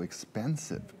are so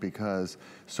expensive, because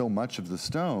so much of the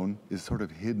stone is sort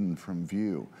of hidden from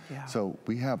view. Yeah. So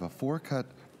we have a 4 cut,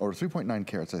 or 3.9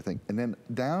 carats, I think. And then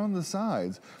down the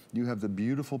sides, you have the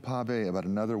beautiful pave, about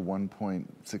another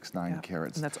 1.69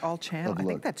 carats. And that's all channel. I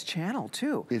think that's channel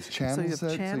too. It's channel set, so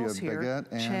you have channels here, baguette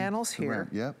and channels here.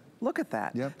 Yep. Look at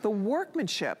that. Yep. The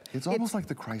workmanship. It's almost like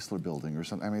the Chrysler building or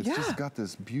something. I mean, it's just got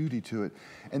this beauty to it.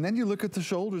 And then you look at the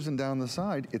shoulders and down the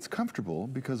side, it's comfortable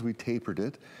because we tapered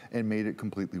it and made it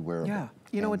completely wearable. Yeah.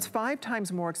 You know, it's 5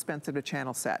 times more expensive to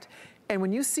channel set. And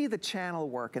when you see the channel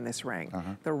work in this ring,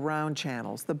 the round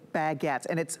channels, the baguettes,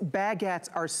 and baguettes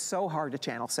are so hard to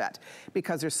channel set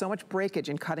because there's so much breakage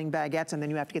in cutting baguettes, and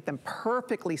then you have to get them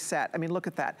perfectly set. I mean, look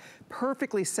at that.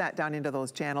 Perfectly set down into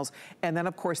those channels. And then,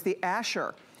 of course, the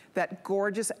Asher. That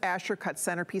gorgeous Asher cut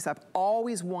centerpiece. I've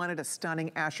always wanted a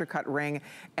stunning Asher cut ring,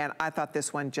 and I thought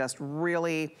this one just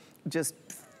really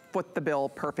foot the bill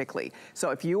perfectly. So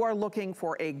if you are looking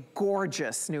for a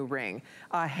gorgeous new ring,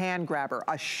 a hand grabber,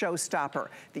 a showstopper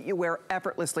that you wear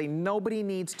effortlessly, nobody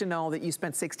needs to know that you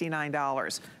spent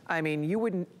 $69. I mean, you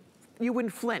wouldn't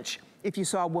flinch. If you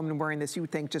saw a woman wearing this, you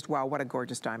would think just, wow, what a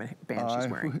gorgeous diamond band she's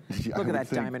wearing. Look at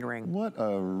that diamond ring. What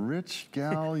a rich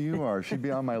gal you are. She'd be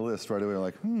on my list right away,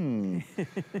 like, I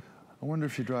wonder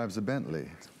if she drives a Bentley.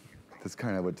 That's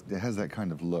kind of what, it has that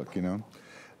kind of look, you know?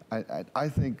 I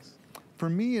think, for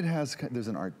me, there's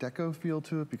an Art Deco feel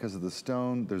to it because of the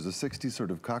stone. There's a 60s sort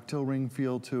of cocktail ring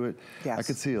feel to it. Yes. I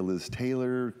could see a Liz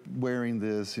Taylor wearing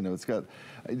this. You know, it's got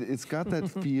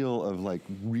that feel of like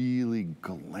really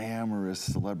glamorous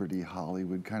celebrity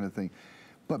Hollywood kind of thing,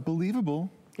 but believable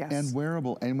and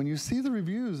wearable. And when you see the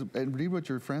reviews and read what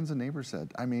your friends and neighbors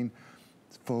said, I mean,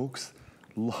 folks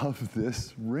love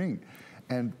this ring.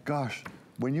 And gosh,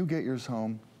 when you get yours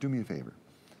home, do me a favor.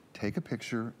 Take a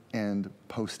picture and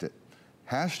post it.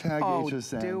 Hashtag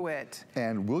HSN. Do it.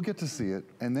 And we'll get to see it.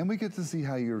 And then we get to see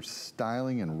how you're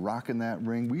styling and rocking that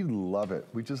ring. We love it.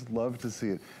 We just love to see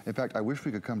it. In fact, I wish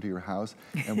we could come to your house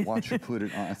and watch you put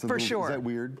it on. For sure. Is that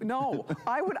weird? No,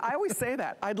 I always say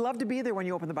that. I'd love to be there when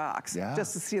you open the box. Yeah.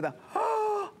 Just to see the,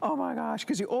 oh my gosh,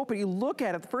 because you look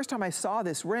at it. The first time I saw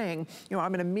this ring, you know,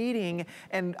 I'm in a meeting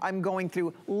and I'm going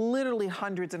through literally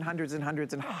hundreds and hundreds and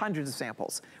hundreds and hundreds of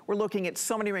samples. We're looking at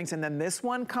so many rings, and then this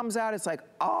one comes out, it's like,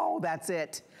 oh, that's it.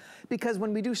 Because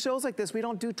when we do shows like this, we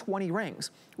don't do 20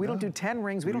 rings. We don't do 10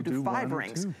 rings, we don't do 5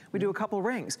 rings. We do a couple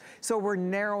rings. So we're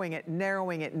narrowing it,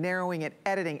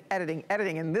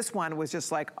 editing, and this one was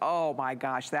just like, oh my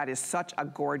gosh, that is such a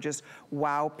gorgeous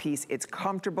wow piece. It's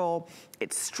comfortable,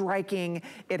 it's striking,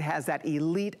 it has that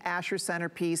elite Asher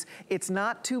centerpiece. It's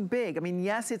not too big. I mean,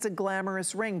 yes, it's a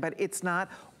glamorous ring, but it's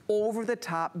not over the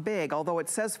top big. Although it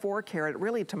says 4 carat,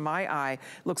 really to my eye,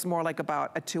 looks more like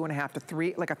about a 2.5 to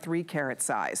 3, like a 3 carat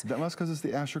size. That's because it's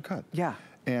the Asher cut. Yeah.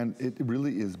 And it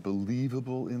really is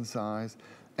believable in size.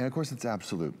 And of course it's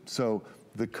absolute. So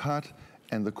the cut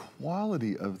and the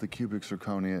quality of the cubic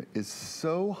zirconia is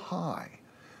so high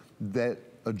that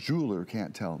a jeweler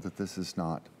can't tell that this is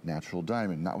not natural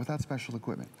diamond, not without special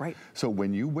equipment. Right. So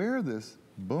when you wear this,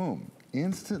 boom,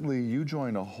 instantly you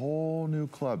join a whole new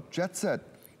club. Jet set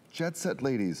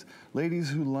ladies, ladies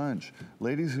who lunch,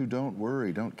 ladies who don't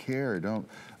worry, don't care,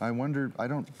 I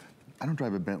don't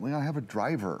drive a Bentley, I have a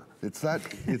driver. It's that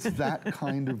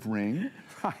kind of ring.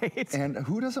 Right. And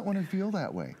who doesn't want to feel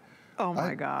that way? Oh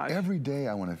my gosh. Every day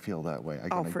I want to feel that way.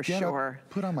 I for get sure. Up,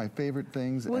 put on my favorite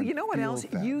things. Well, and you know what else?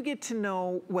 that. You get to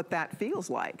know what that feels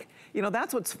like. You know,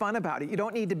 that's what's fun about it. You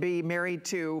don't need to be married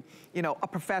to, you know, a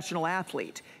professional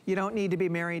athlete. You don't need to be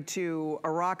married to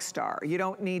a rock star. You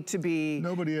don't need to be,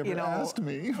 nobody ever asked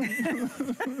me.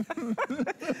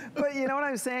 But you know what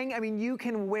I'm saying? I mean, you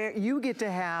get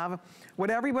to have what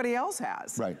everybody else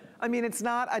has. Right. I mean, it's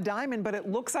not a diamond, but it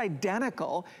looks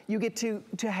identical. You get to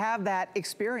have that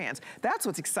experience. That's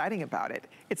what's exciting about it.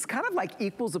 It's kind of like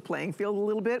equals the playing field a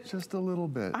little bit. Just a little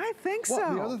bit. I think so.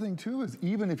 Well, the other thing too is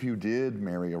even if you did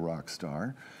marry a rock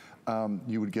star,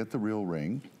 you would get the real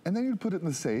ring, and then you'd put it in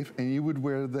the safe, and you would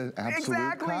wear the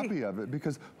absolute copy of it,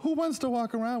 because who wants to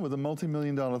walk around with a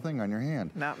multi-million-dollar thing on your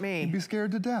hand? Not me. You'd be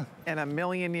scared to death. In a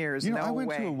million years, you know, no way. I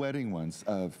went to a wedding once,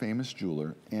 a famous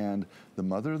jeweler, and the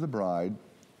mother of the bride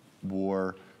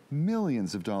wore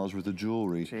millions of dollars worth of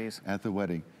jewelry at the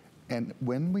wedding. And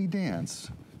when we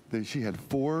danced, she had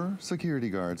 4 security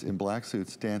guards in black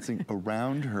suits dancing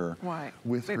around her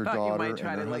with her daughter and her husband. You might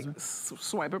try to like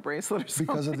swipe a bracelet or something.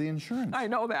 Because of the insurance. I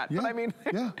know that, but I mean.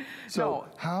 Yeah. So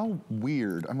how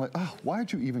weird. I'm like, oh,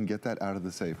 why'd you even get that out of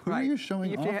the safe? Who are you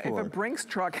showing off for? If a Brinks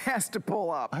truck has to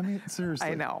pull up. I mean, seriously.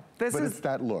 I know. But it's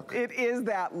that look. It is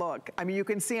that look. I mean, you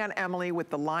can see on Emily with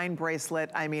the line bracelet.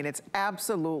 I mean, it's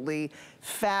absolutely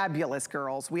fabulous,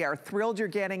 girls. We are thrilled you're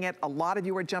getting it. A lot of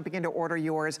you are jumping in to order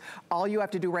yours. All you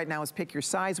have to do right now is pick your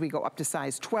size. We go up to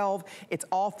size 12. It's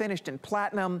all finished in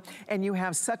platinum, and you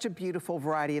have such a beautiful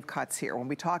variety of cuts here. When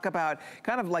we talk about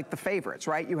kind of like the favorites,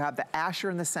 right? You have the Asher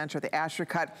in the center, the Asher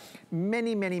cut.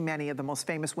 Many, many, many of the most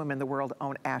famous women in the world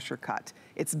own Asher cut.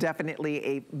 It's definitely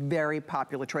a very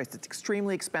popular choice. It's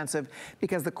extremely expensive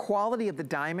because the quality of the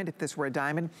diamond, if this were a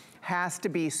diamond, has to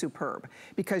be superb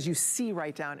because you see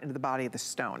right down into the body of the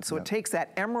stone. So it takes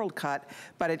that emerald cut,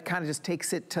 but it kind of just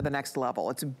takes it to the next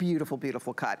level. It's a beautiful,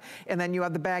 beautiful cut. And then you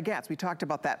have the baguettes. We talked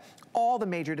about that. All the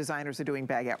major designers are doing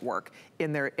baguette work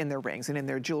in their rings and in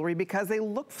their jewelry because they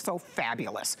look so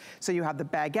fabulous. So you have the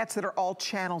baguettes that are all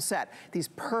channel set. These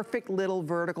perfect little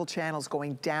vertical channels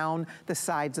going down the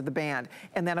sides of the band.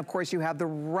 And then of course you have the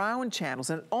round channels,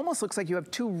 and it almost looks like you have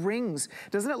 2 rings.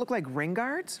 Doesn't it look like ring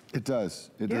guards? It does.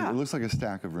 It does. It looks like a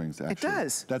stack of rings, actually. It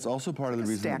does. That's also part of the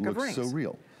reason it looks so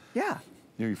real. Yeah.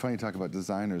 You know, you're funny to talk about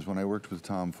designers. When I worked with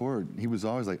Tom Ford, he was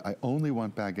always like, I only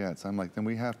want baguettes. I'm like, then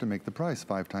we have to make the price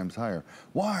 5 times higher.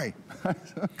 Why?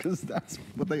 Because that's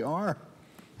what they are.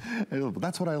 And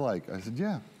that's what I like. I said,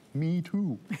 yeah, me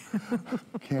too.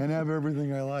 Can't have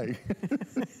everything I like.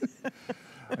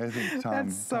 I think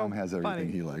Tom has everything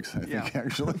he likes, I think,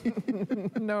 actually.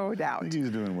 No doubt. I think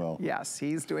he's doing well. Yes,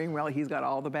 he's doing well. He's got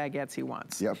all the baguettes he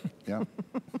wants. Yep, yep.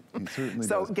 He certainly does.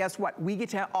 So guess what? We get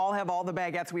to all have all the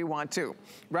baguettes we want too,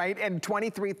 right? And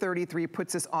 2333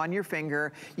 puts this on your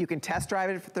finger. You can test drive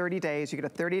it for 30 days. You get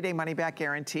a 30-day money-back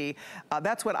guarantee.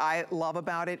 That's what I love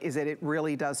about it, is that it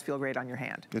really does feel great on your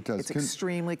hand. It does. It's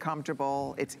extremely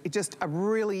comfortable. It's just a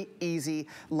really easy,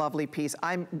 lovely piece.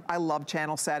 I love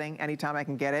channel setting anytime I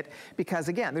can get it, because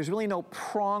again, there's really no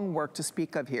prong work to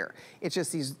speak of here. It's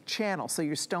just these channels, so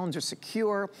your stones are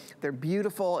secure, they're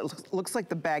beautiful. It looks like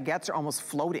the baguettes are almost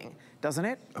floating, doesn't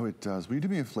it? Oh, it does. Will you do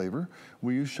me a favor?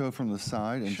 Will you show from the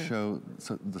side and show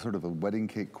the sort of a wedding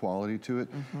cake quality to it?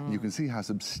 You can see how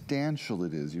substantial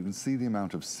it is. You can see the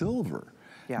amount of silver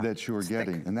that you're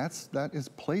getting. Thick. And that is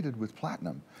plated with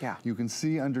platinum. Yeah. You can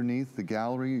see underneath the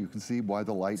gallery, you can see why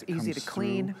the light comes through. It's easy to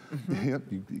clean. Yep,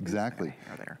 exactly.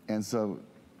 And so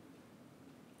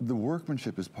the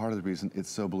workmanship is part of the reason it's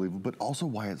so believable, but also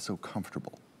why it's so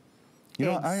comfortable. You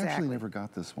know, I actually never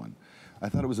got this one. I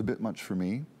thought it was a bit much for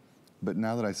me, but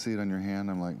now that I see it on your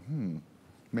hand, I'm like,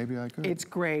 maybe I could. It's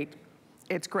great.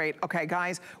 It's great. Okay,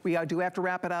 guys, we do have to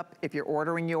wrap it up. If you're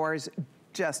ordering yours,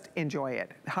 just enjoy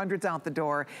it. Hundreds out the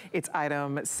door. It's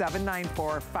item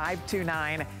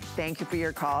 794529. Thank you for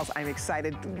your calls. I'm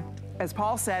excited. As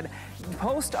Paul said,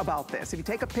 post about this. If you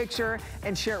take a picture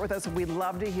and share it with us, we'd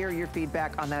love to hear your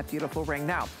feedback on that beautiful ring.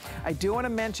 Now, I do want to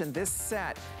mention this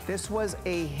set. This was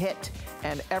a hit,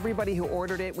 and everybody who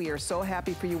ordered it, we are so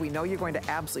happy for you. We know you're going to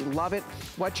absolutely love it.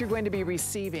 What you're going to be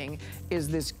receiving is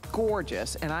this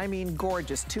gorgeous, and I mean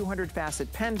gorgeous, 200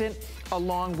 facet pendant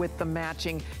along with the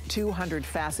matching 200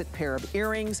 facet pair of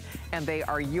earrings, and they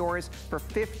are yours for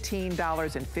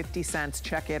 $15.50.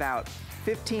 Check it out.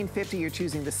 $15.50. You're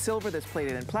choosing the silver that's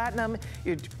plated in platinum.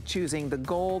 You're choosing the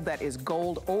gold that is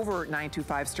gold over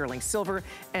 925 sterling silver.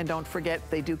 And don't forget,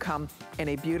 they do come in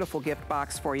a beautiful gift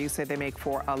box for you. So they make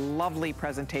for a lovely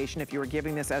presentation. If you were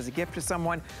giving this as a gift to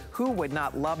someone, who would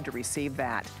not love to receive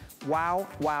that? Wow,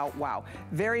 wow, wow.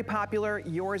 Very popular.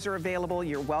 Yours are available.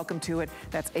 You're welcome to it.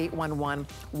 That's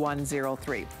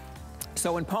 811-103.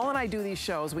 So when Paul and I do these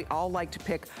shows, we all like to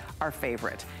pick our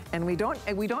favorite. And we don't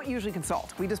usually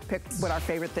consult. We just pick what our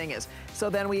favorite thing is. So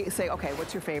then we say, okay,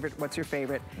 what's your favorite? What's your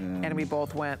favorite? And we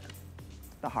both went,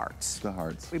 the hearts. The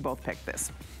hearts. We both picked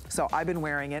this. So I've been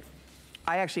wearing it.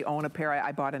 I actually own a pair.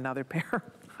 I bought another pair.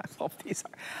 I love these.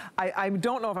 I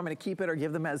don't know if I'm going to keep it or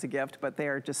give them as a gift, but they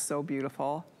are just so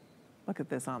beautiful. Look at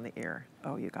this on the ear.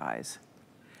 Oh, you guys.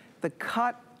 The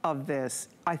cut of this,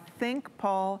 I think,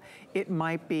 Paul, it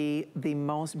might be the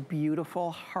most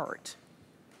beautiful heart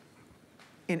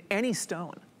in any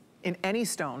stone. In any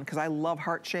stone, because I love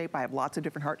heart shape. I have lots of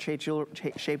different heart-shaped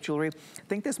jewelry. I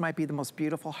think this might be the most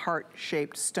beautiful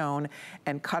heart-shaped stone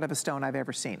and cut of a stone I've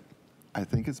ever seen. I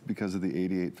think it's because of the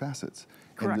 88 facets.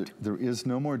 Correct. And there is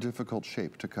no more difficult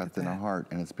shape to cut than a heart,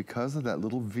 and it's because of that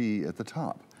little V at the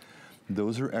top.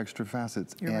 Those are extra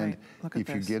facets. You're right. Look at if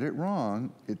you get it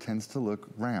wrong, it tends to look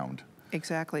round.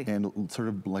 Exactly. And sort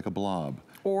of like a blob.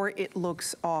 Or it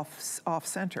looks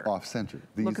off-center. Off-center.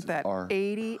 Look at that,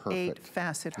 88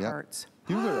 facet hearts.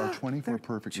 These are our 24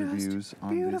 perfect reviews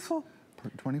on beautiful.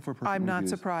 24 perfect I'm not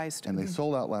reviews. surprised. And they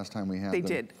sold out last time we had them. They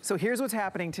did. So here's what's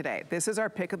happening today. This is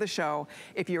our pick of the show.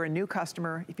 If you're a new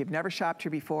customer, if you've never shopped here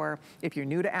before, if you're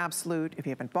new to Absolute, if you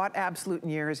haven't bought Absolute in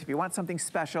years, if you want something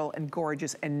special and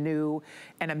gorgeous and new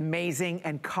and amazing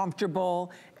and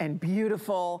comfortable and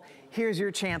beautiful, here's your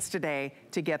chance today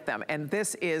to get them. And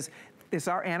this is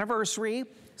our anniversary,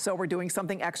 so we're doing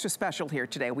something extra special here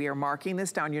today. We are marking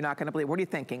this down. You're not going to believe. What are you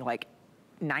thinking? Like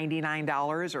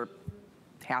 $99 or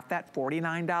half that,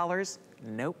 $49?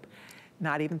 Nope,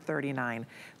 not even $39.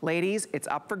 Ladies, it's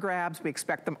up for grabs. We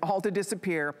expect them all to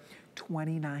disappear.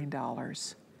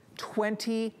 $29.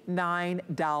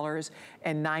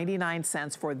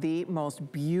 $29.99 for the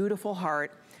most beautiful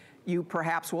heart you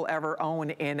perhaps will ever own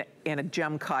in a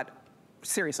gem cut.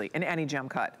 Seriously, in any gem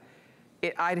cut.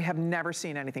 I have never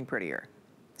seen anything prettier.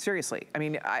 Seriously, I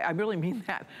mean, I really mean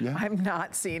that. Yeah. I've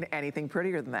not seen anything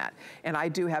prettier than that. And I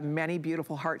do have many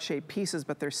beautiful heart-shaped pieces,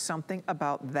 but there's something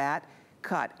about that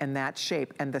cut and that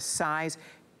shape and the size,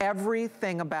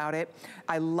 everything about it.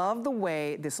 I love the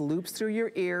way this loops through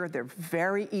your ear. They're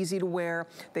very easy to wear.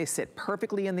 They sit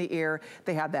perfectly in the ear.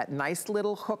 They have that nice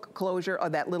little hook closure, or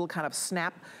that little kind of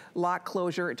snap lock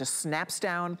closure. It just snaps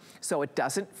down so it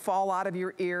doesn't fall out of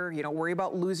your ear. You don't worry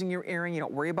about losing your earring. You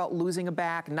don't worry about losing a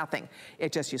back, nothing.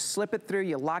 It just, you slip it through,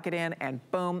 you lock it in, and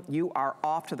boom, you are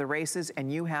off to the races,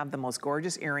 and you have the most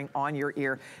gorgeous earring on your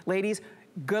ear. Ladies,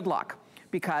 good luck,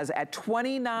 because at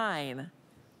 $29,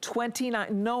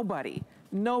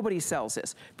 nobody sells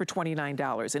this for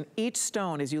 $29. And each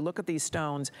stone, as you look at these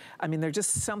stones, I mean, there's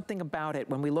just something about it.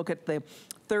 When we look at the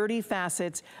 30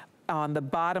 facets on the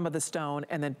bottom of the stone,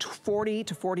 and then 40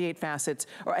 to 48 facets,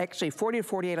 or actually 40 to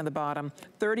 48 on the bottom,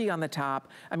 30 on the top.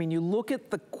 I mean, you look at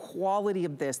the quality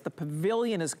of this. The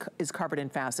pavilion is covered in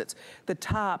facets. The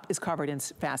top is covered in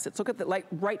facets. Look at the, like,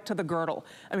 right to the girdle.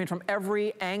 I mean, from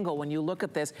every angle when you look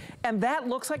at this. And that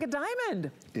looks like a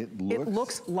diamond. It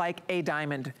looks like a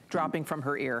diamond dropping from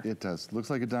her ear. It does. Looks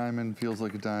like a diamond, feels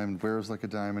like a diamond, wears like a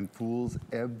diamond, fools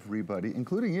everybody,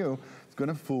 including you. It's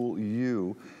gonna fool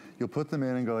you. You'll put them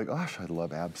in and go like, gosh, I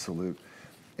love Absolute.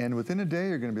 And within a day,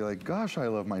 you're gonna be like, gosh, I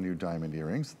love my new diamond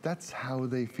earrings. That's how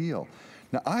they feel.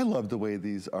 Now, I love the way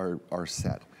these are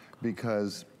set,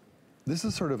 because this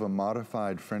is sort of a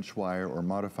modified French wire or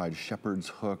modified shepherd's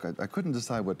hook. I couldn't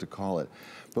decide what to call it,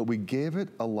 but we gave it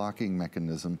a locking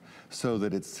mechanism so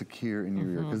that it's secure in your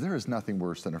ear, because there is nothing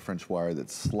worse than a French wire that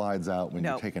slides out when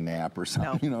you take a nap or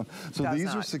something, you know? So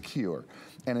these are secure.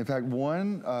 And in fact,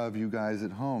 one of you guys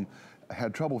at home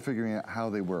had trouble figuring out how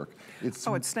they work. It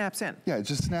snaps in. Yeah, it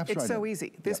just snaps right in. It's so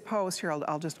easy. This post here,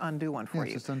 I'll just undo one for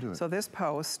you. Just undo it. So this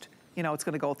post, you know, it's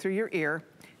gonna go through your ear,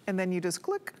 and then you just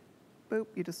click, boop,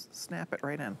 you just snap it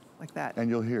right in, like that. And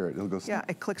you'll hear it, it'll go snap.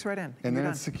 Yeah, it clicks right in. And then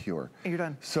it's secure. And you're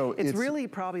done. So it's really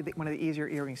probably one of the easier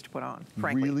earrings to put on,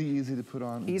 frankly. Really easy to put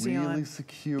on, easy really on,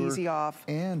 secure. Easy off.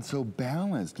 And so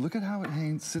balanced. Look at how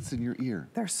it sits in your ear.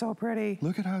 They're so pretty.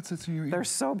 Look at how it sits in your ear. They're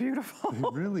so beautiful. They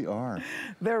really are.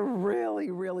 They're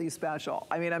really, really special.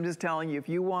 I mean, I'm just telling you, if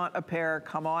you want a pair,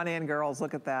 come on in, girls,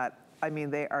 look at that. I mean,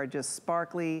 they are just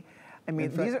sparkly. I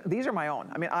mean, these are my own.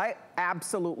 I mean, I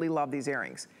absolutely love these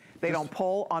earrings. They don't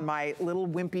pull on my little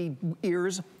wimpy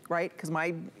ears right? Because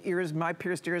my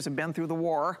pierced ears have been through the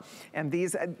war, and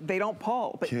these, they don't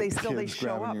pull, but they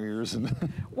show up. Your ears and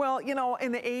well, you know,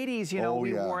 in the 80s, you know,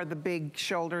 we wore the big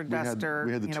shoulder duster,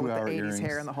 we had the you know, with the 80s earrings.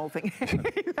 hair and the whole thing.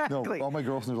 Exactly. No, all my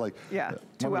girlfriends are like,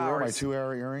 2 hours. My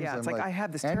 2-hour earrings. Yeah, it's like I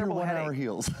have this terrible headache. And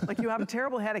your 1-hour heels. Like you have a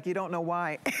terrible headache, you don't know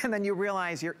why, and then you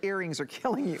realize your earrings are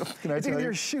killing you. It's either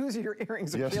your shoes or your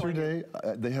earrings are killing you.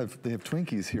 Yesterday, they have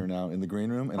Twinkies here now in the green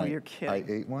room, and you're kidding. I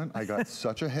ate one. I got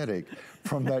such a headache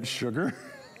from that sugar.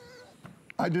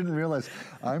 I didn't realize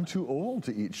I'm too old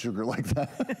to eat sugar like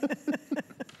that.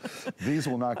 These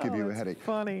will not give you a headache.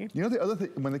 Funny. You know the other thing,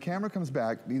 when the camera comes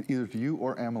back, either to you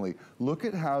or Emily, look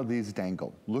at how these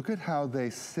dangle. Look at how they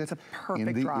sit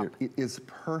in the ear. It is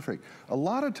perfect. A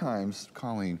lot of times,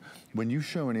 Colleen, when you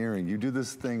show an earring, you do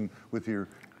this thing with your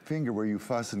finger where you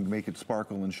fuss and make it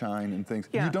sparkle and shine and things.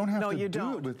 Yeah. You don't have to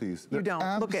do it with these. You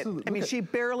don't. Look at, I mean, she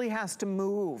barely has to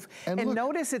move. And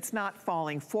notice it's not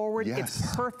falling forward. Yes.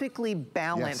 It's perfectly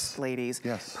balanced, ladies.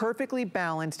 Yes. Perfectly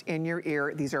balanced in your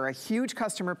ear. These are a huge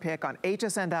customer pick on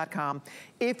hsn.com.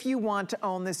 If you want to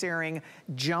own this earring,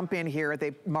 jump in here.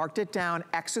 They marked it down,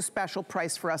 extra special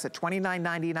price for us at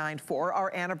 $29.99 for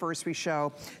our anniversary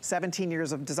show, 17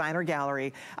 years of designer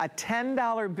gallery, a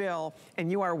 $10 bill, and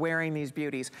you are wearing these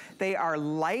beauties. They are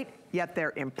light, yet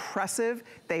they're impressive.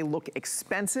 They look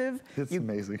expensive. It's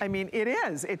amazing. I mean, it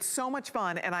is. It's so much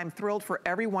fun, and I'm thrilled for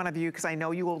every one of you because I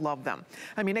know you will love them.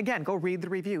 I mean, again, go read the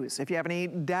reviews. If you have any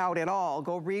doubt at all,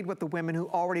 go read what the women who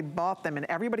already bought them, and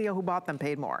everybody who bought them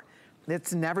paid more.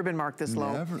 It's never been marked this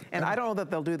low. And I don't know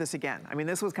that they'll do this again. I mean,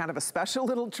 this was kind of a special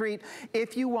little treat.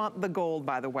 If you want the gold,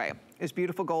 by the way, this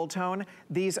beautiful gold tone,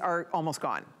 these are almost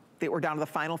gone. We're down to the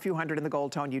final few hundred in the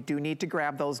gold tone. You do need to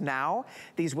grab those now.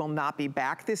 These will not be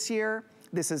back this year.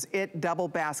 This is it, double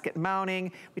basket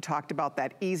mounting. We talked about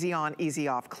that easy on, easy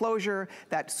off closure,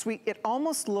 that sweet, it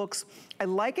almost looks, I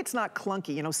like it's not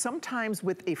clunky. You know, sometimes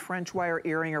with a French wire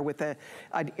earring or with an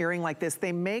earring like this,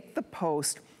 they make the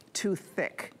post too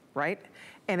thick, right?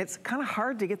 And it's kind of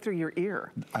hard to get through your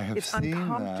ear. I have seen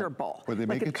uncomfortable. Or they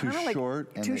make it too short,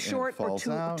 and it falls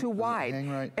out, too wide,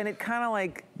 right? And it kind of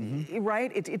like,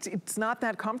 right? It's not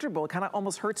that comfortable. It kind of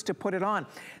almost hurts to put it on.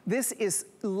 This is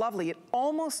lovely. It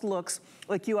almost looks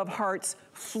like you have hearts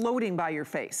floating by your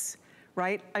face,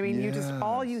 right? I mean, you just,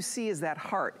 all you see is that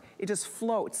heart. It just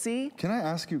floats, see? Can I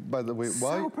ask you, by the way,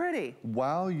 so pretty.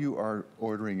 While you are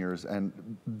ordering yours, and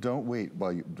don't wait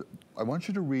while you, I want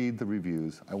you to read the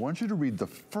reviews. I want you to read the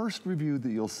first review that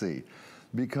you'll see,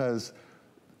 because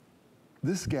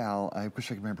this gal, I wish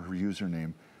I could remember her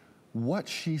username, what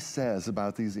she says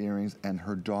about these earrings and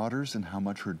her daughters and how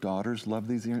much her daughters love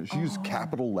these earrings. She used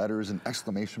capital letters and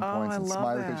exclamation points and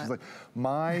smiley faces. She's like,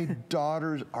 my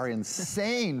daughters are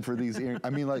insane for these earrings. I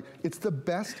mean, like, it's the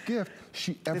best gift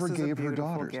she ever gave her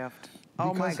daughters. Gift.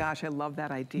 Oh my gosh, I love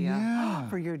that idea. Yeah.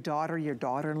 For your daughter, your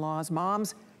daughter-in-laws.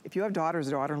 Moms, if you have daughters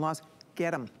or daughter-in-laws,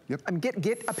 get them. Yep.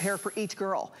 Get a pair for each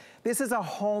girl. This is a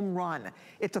home run.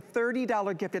 It's a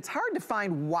 $30 gift. It's hard to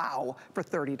find wow for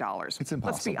 $30. It's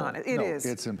impossible. Let's be honest, it is.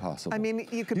 It's impossible. I mean,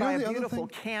 you could buy a beautiful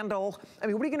candle. I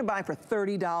mean, what are you gonna buy for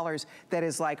 $30 that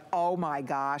is like, oh my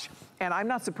gosh. And I'm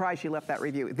not surprised she left that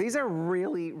review. These are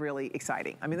really, really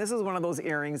exciting. I mean, this is one of those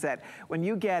earrings that when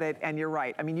you get it, and you're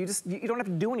right, I mean, you don't have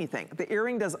to do anything. The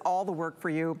earring does all the work for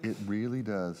you. It really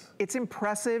does. It's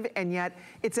impressive, and yet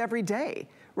it's every day.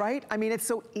 Right? I mean, it's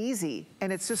so easy,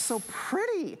 and it's just so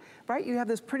pretty, right? You have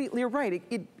this pretty, you're right,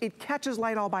 it catches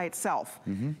light all by itself.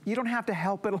 You don't have to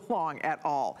help it along at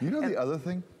all. You know the other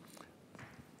thing?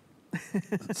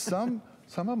 Some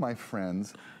of my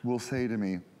friends will say to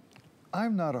me,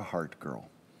 I'm not a heart girl.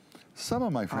 Some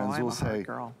of my friends will say,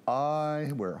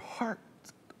 I wear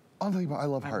hearts. Unbelievable, I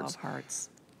love hearts. I love hearts.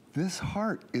 This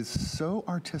heart is so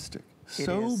artistic.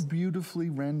 So beautifully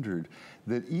rendered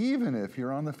that even if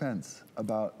you're on the fence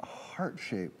about heart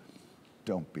shape,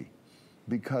 don't be,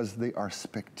 because they are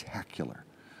spectacular.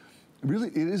 Really,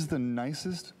 it is the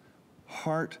nicest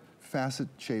heart facet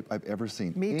shape I've ever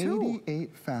seen. Me too.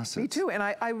 88 facets. Me too, and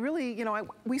I really, you know,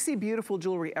 we see beautiful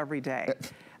jewelry every day.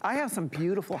 I have some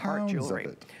beautiful heart jewelry,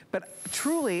 but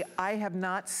truly, I have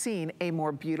not seen a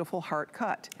more beautiful heart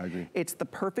cut. I agree. It's the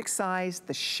perfect size,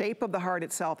 the shape of the heart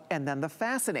itself, and then the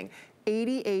faceting.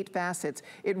 88 facets.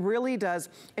 It really does.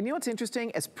 And you know what's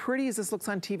interesting? As pretty as this looks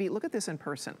on TV, look at this in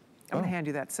person. I'm gonna hand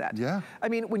you that set. Yeah. I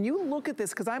mean, when you look at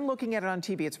this, because I'm looking at it on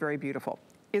TV, it's very beautiful.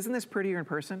 Isn't this prettier in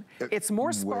person? It's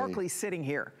more sparkly sitting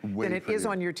here than it is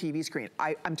on your TV screen.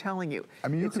 I'm telling you. I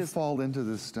mean, you could fall into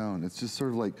this stone. It's just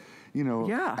sort of like, you know,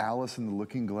 Alice in the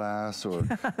Looking Glass, or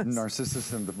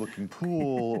Narcissus in the Looking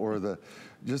Pool, or you're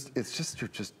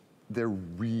just They're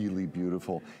really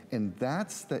beautiful. And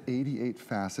that's the 88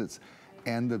 facets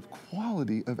and the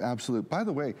quality of Absolute. By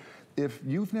the way, if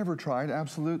you've never tried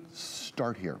Absolute,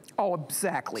 start here. Oh,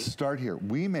 exactly. Start here.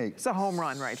 We make it's a home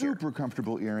run right here. Super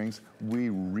comfortable earrings. We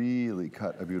really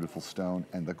cut a beautiful stone,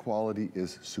 and the quality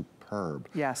is superb.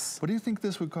 Yes. What do you think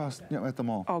this would cost, you know, at the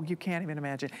mall? Oh, you can't even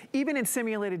imagine. Even in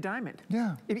simulated diamond.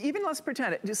 Yeah. Even let's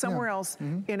pretend it, somewhere else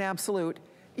in Absolute,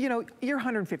 you know, you're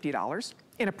 $150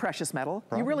 in a precious metal.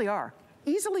 Probably. You really are.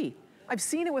 Easily. I've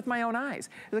seen it with my own eyes.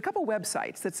 There's a couple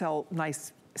websites that sell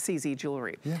nice CZ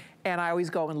jewelry. Yeah. And I always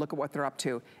go and look at what they're up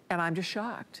to. And I'm just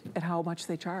shocked at how much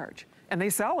they charge. And they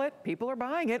sell it, people are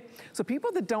buying it. So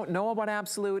people that don't know about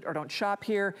Absolute or don't shop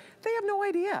here, they have no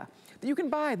idea that you can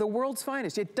buy the world's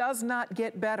finest. It does not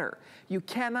get better. You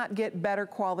cannot get better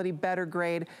quality, better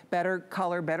grade, better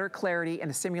color, better clarity in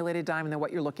a simulated diamond than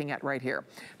what you're looking at right here.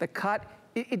 The cut,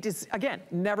 it is, again,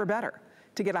 never better.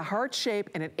 To get a heart shape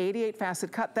and an 88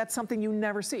 facet cut, that's something you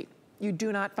never see. You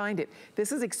do not find it.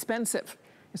 This is expensive.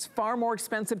 It's far more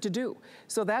expensive to do.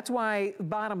 So that's why,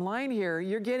 bottom line here,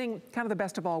 you're getting kind of the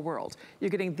best of all worlds. You're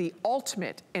getting the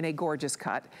ultimate in a gorgeous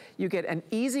cut. You get an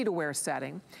easy to wear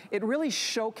setting. It really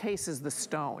showcases the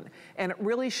stone, and it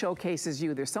really showcases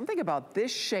you. There's something about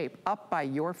this shape up by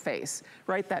your face,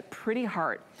 right? That pretty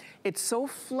heart. It's so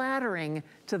flattering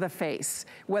to the face,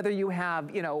 whether you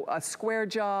have, you know, a square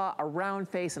jaw, a round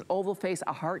face, an oval face,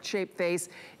 a heart-shaped face.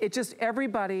 It just,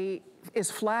 everybody is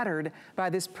flattered by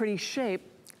this pretty shape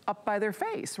up by their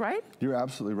face, right? You're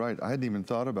absolutely right. I hadn't even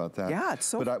thought about that. Yeah, it's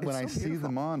so But when I see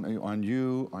them on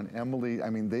you, on Emily,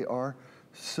 I mean, they are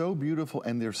so beautiful,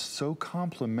 and they're so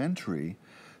complementary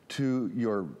to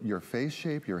your face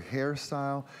shape, your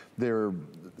hairstyle. They're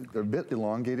a bit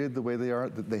elongated the way they are.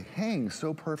 They hang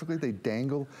so perfectly. They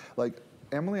dangle. Like,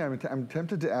 Emily, I'm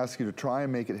tempted to ask you to try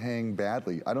and make it hang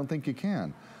badly. I don't think you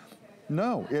can.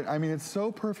 No, I mean, it's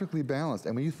so perfectly balanced.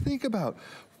 And when you think about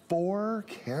 4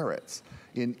 carats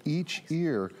in each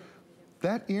ear,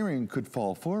 that earring could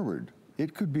fall forward.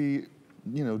 It could be,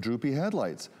 you know, droopy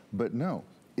headlights, but no,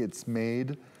 it's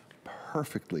made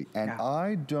perfectly. And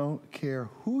I don't care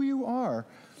who you are,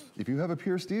 if you have a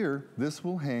pierced ear, this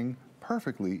will hang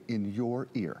perfectly in your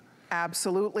ear.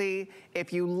 Absolutely.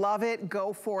 If you love it,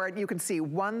 go for it. You can see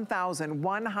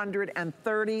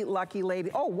 1,130 lucky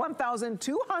ladies. Oh,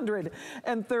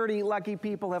 1,230 lucky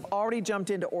people have already jumped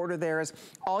in to order theirs.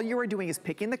 All you are doing is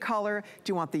picking the color.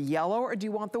 Do you want the yellow or do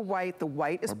you want the white? The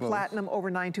white is platinum over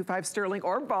 925 sterling,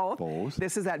 or both.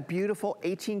 This is that beautiful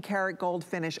 18 karat gold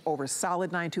finish over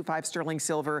solid 925 sterling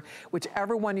silver.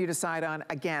 Whichever one you decide on.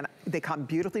 Again, they come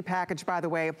beautifully packaged, by the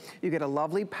way. You get a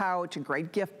lovely pouch, a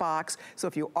great gift box. So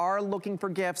if you are looking for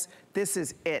gifts, this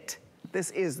is it. This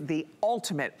is the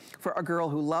ultimate for a girl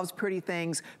who loves pretty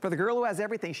things. For the girl who has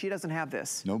everything, she doesn't have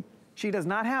this. Nope. She does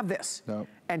not have this. Nope.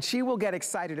 And she will get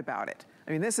excited about it.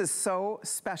 I mean, this is so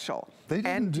special and beautiful. They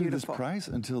didn't do this price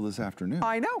until this afternoon.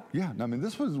 I know. Yeah, I mean,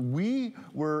 we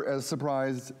were as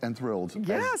surprised and thrilled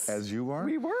as you are.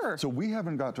 We were. So we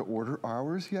haven't got to order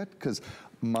ours yet, because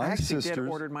my sisters... I actually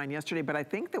did order mine yesterday, but I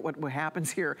think that what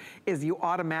happens here is you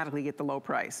automatically get the low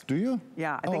price. Do you?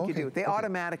 Yeah, I think you do. They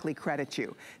automatically credit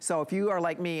you. So if you are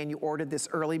like me and you ordered this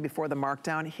early before the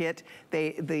markdown hit,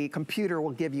 the computer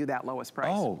will give you that lowest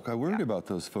price. Oh, I worried about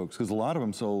those folks, because a lot of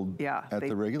them sold at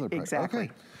the regular price. Exactly. Okay.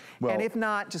 Well, and if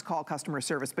not, just call customer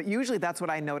service. But usually that's what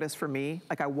I notice for me.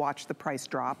 Like, I watch the price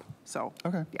drop. So,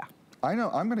 yeah. I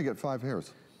know, I'm gonna get 5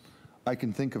 hairs. I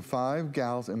can think of 5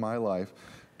 gals in my life,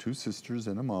 2 sisters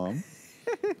and a mom.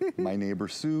 My neighbor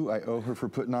Sue, I owe her for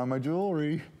putting on my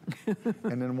jewelry.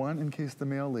 And then 1 in case the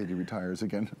mail lady retires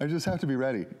again. I just have to be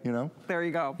ready, you know? There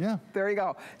you go. Yeah. There you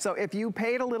go. So if you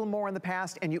paid a little more in the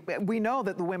past, and we know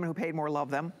that the women who paid more love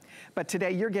them, but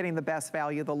today you're getting the best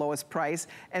value, the lowest price.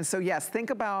 And so yes, think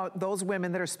about those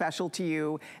women that are special to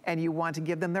you, and you want to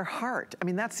give them their heart. I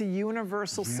mean, that's a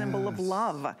universal symbol of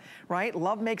love, right?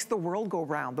 Love makes the world go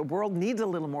round. The world needs a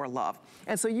little more love.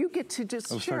 And so you get to just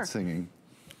start singing.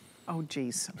 Oh,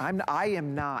 geez. I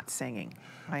am not singing.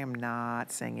 I am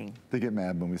not singing. They get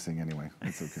mad when we sing anyway.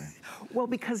 It's okay. Well,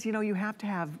 because, you know, you have to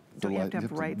have, don't you have to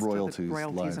have rights,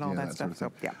 royalties and all that stuff.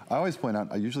 So, yeah. I always point out,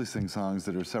 I usually sing songs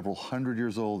that are several hundred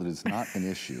years old. It is not an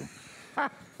issue.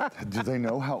 Do they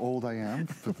know how old I am?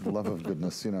 For the love of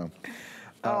goodness, you know.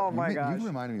 Oh, my gosh. You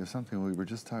reminded me of something we were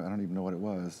just talking, I don't even know what it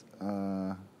was.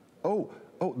 Oh,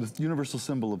 the universal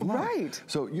symbol of love. Right.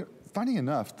 So, funny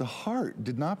enough, the heart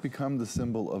did not become the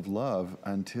symbol of love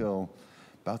until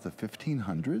about the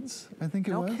 1500s, I think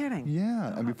it was. No kidding.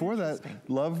 Yeah, and before that,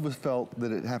 love was felt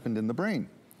that it happened in the brain.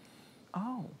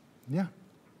 Oh. Yeah.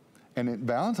 And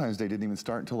Valentine's Day didn't even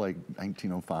start until like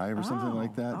 1905 or something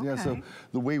like that. Okay. Yeah, so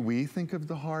the way we think of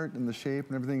the heart and the shape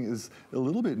and everything is a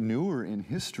little bit newer in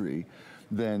history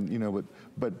than, you know,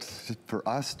 but for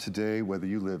us today, whether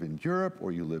you live in Europe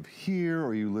or you live here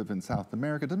or you live in South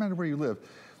America, it doesn't matter where you live,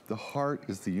 the heart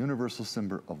is the universal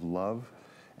symbol of love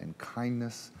and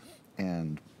kindness,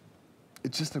 and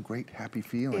it's just a great, happy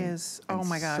feeling. Oh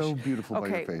my gosh. So beautiful by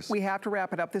your face. We have to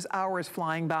wrap it up. This hour is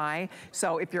flying by.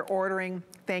 So if you're ordering,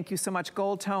 thank you so much.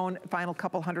 Gold tone, final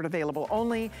couple hundred available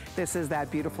only. This is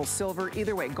that beautiful silver.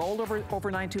 Either way, gold over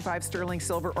 925, sterling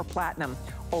silver, or platinum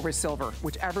over silver.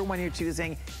 Whichever one you're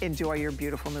choosing, enjoy your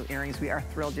beautiful new earrings. We are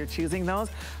thrilled you're choosing those.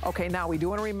 Okay, now we do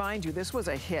want to remind you, this was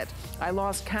a hit. I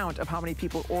lost count of how many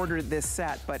people ordered this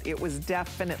set, but it was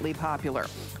definitely popular.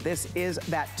 This is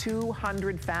that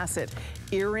 200 facet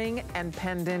earring and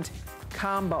pendant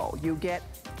combo. You get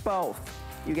both.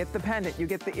 You get the pendant, you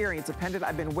get the earring. It's a pendant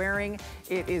I've been wearing.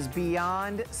 It is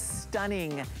beyond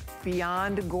stunning,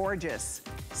 beyond gorgeous.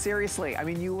 Seriously, I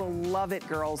mean, you will love it,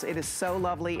 girls. It is so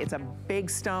lovely. It's a big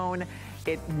stone.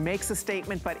 It makes a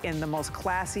statement, but in the most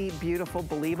classy, beautiful,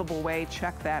 believable way.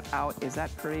 Check that out. Is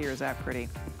that pretty or is that pretty?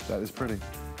 That is pretty.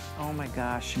 Oh my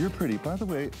gosh. You're pretty. By the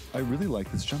way, I really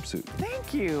like this jumpsuit.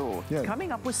 Thank you. Yeah.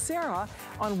 Coming up with Sarah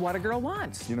on What a Girl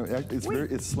Wants. You know, it's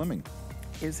it's slimming.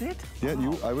 Is it? Yeah,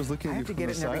 I was looking at you from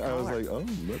the side. I was like, oh, look,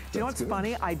 do you know what's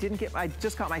funny? I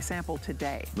just got my sample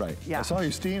today. Right. Yeah. I saw you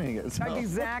steaming it. So.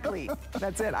 Exactly.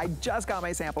 That's it. I just got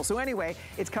my sample. So anyway,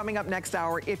 it's coming up next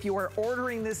hour. If you are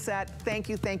ordering this set, thank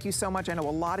you so much. I know a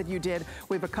lot of you did.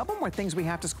 We have a couple more things we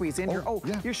have to squeeze in here. Oh,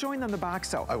 yeah. You're showing them the box,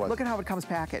 though. I was. Look at how it comes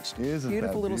packaged. Isn't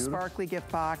beautiful that little beautiful? Sparkly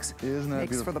gift box. Isn't that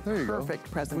Makes beautiful? for the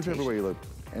perfect presentation. Whichever way you look.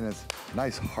 And it's a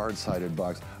nice hard-sided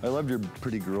box. I loved your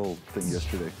pretty girl thing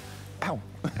yesterday. Ow.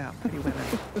 Yeah, Pretty Women.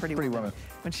 Pretty Women.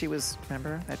 When she was,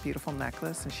 remember, that beautiful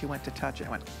necklace, and she went to touch it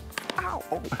and went, ow,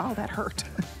 oh, that hurt.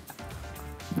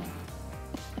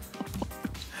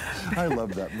 I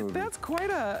love that movie. That's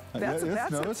quite a, that's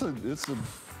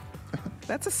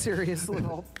a serious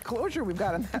little closure we've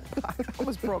got in that box.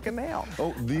 Almost broken nail.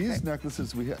 Oh, these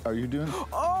necklaces are you doing?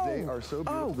 Oh, they are so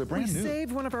beautiful. They're brand new. We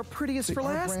saved one of our prettiest for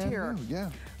last here. New. Yeah.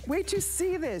 Wait to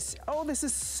see this. Oh, this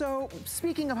is so,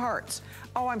 speaking of hearts.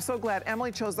 Oh, I'm so glad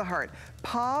Emily chose the heart.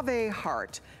 Pave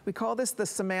heart. We call this the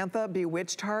Samantha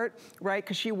Bewitched heart, right?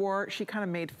 Because she kind of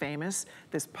made famous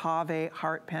this pave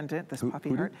heart pendant, this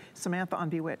puffy heart. Samantha on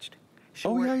Bewitched.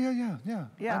 Yeah.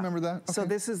 I remember that. Okay. So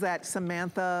this is that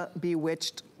Samantha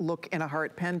Bewitched look in a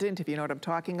heart pendant, if you know what I'm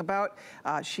talking about.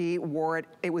 She wore it.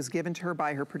 It was given to her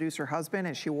by her producer husband,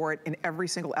 and she wore it in every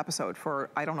single episode for,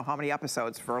 I don't know how many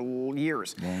episodes, for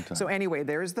years. Long time. So anyway,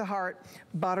 there's the heart,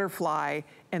 butterfly,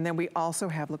 and then we also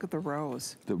have, look at the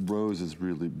rose. The rose is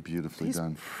really beautifully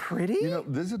done. Pretty? You know,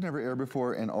 this had never aired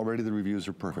before, and already the reviews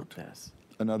are perfect. Love this.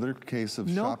 Another case of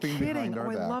shopping behind our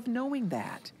back. I love knowing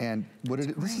that. And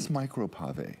this is micro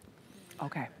pave.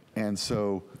 Okay. And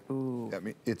so, I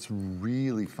mean, it's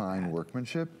really fine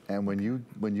workmanship. And when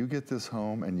you get this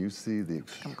home and you see the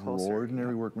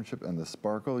extraordinary workmanship and the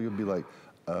sparkle, you'll be like,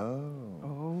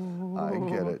 oh, I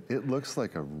get it. It looks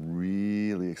like a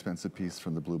really expensive piece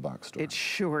from the Blue Box store. It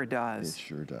sure does. It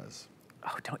sure does.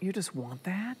 Oh, don't you just want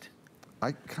that?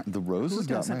 The rose has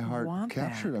got my heart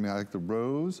captured. That? I mean, I like the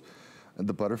rose. And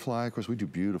the butterfly, of course, we do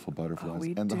beautiful butterflies.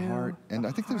 And the heart. And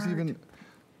I think there's even,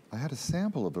 I had a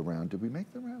sample of the round. Did we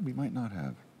make the round? We might not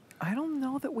have. I don't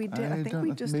know that we did. I think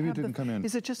we just maybe have it didn't come in.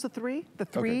 Is it just the three? The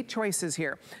three choices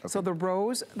here. Okay. So the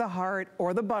rose, the heart,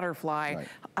 or the butterfly. Right.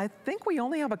 I think we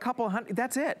only have a couple hundred.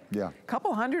 That's it. Yeah. A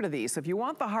couple hundred of these. So if you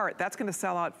want the heart, that's going to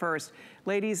sell out first.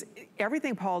 Ladies,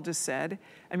 everything Paul just said,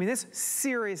 I mean, this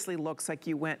seriously looks like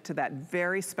you went to that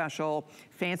very special,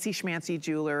 fancy schmancy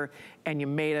jeweler and you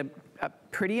made a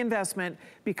pretty investment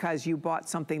because you bought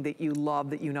something that you love,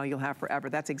 that you know you'll have forever.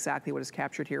 That's exactly what is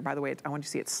captured here. By the way, I want you to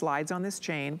see it slides on this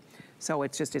chain. So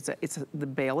it's just, the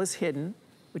bail is hidden,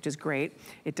 which is great.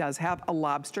 It does have a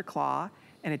lobster claw,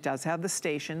 and it does have the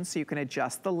station, so you can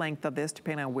adjust the length of this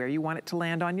depending on where you want it to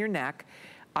land on your neck.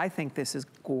 I think this is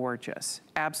gorgeous,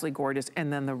 absolutely gorgeous.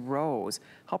 And then the rose,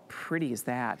 how pretty is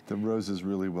that? The rose is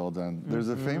really well done. There's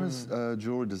a famous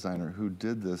jewelry designer who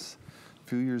did this a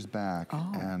few years back,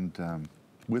 and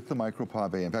with the micro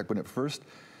pave. In fact, when it first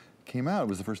came out, it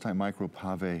was the first time micro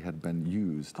pave had been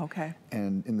used. Okay.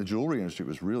 And in the jewelry industry, it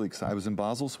was really exciting. I was in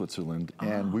Basel, Switzerland,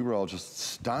 and we were all just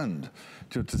stunned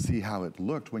to see how it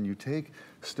looked. When you take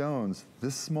stones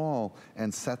this small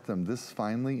and set them this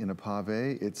finely in a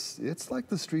pave, it's like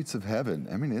the streets of heaven.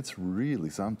 I mean, it's really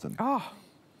something. Oh,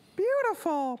 beautiful.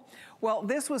 beautiful. Well,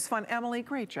 this was fun. Emily,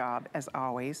 great job, as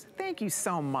always. Thank you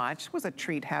so much. It was a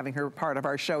treat having her part of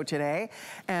our show today.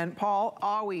 And Paul,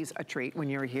 always a treat when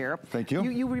you're here. Thank you.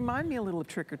 You remind me a little of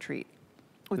Trick or Treat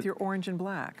with your orange and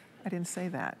black. I didn't say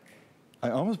that. I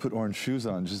almost put orange shoes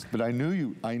on, but I knew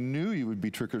you would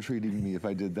be trick-or-treating me if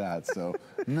I did that, so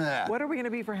nah. What are we gonna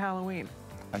be for Halloween?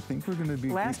 I think we're gonna be...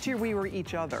 Last year we were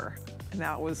each other, and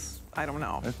that was, I don't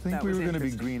know. I think we were gonna be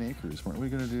Green Acres, weren't we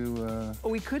gonna do... Oh,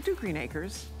 we could do Green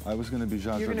Acres. I was gonna be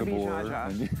Zsa Zsa Gabor. You're gonna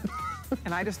be Zsa Zsa.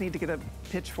 And I just need to get a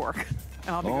pitchfork,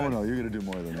 and I'll be good. Oh no, you're gonna do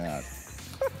more than that.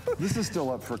 This is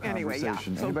still up for conversation. Anyway, yeah.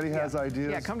 So, anybody has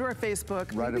ideas? Yeah, come to our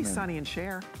Facebook. Write Be Sunny and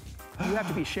share. You have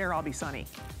to be Cher, I'll be Sunny.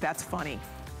 That's funny.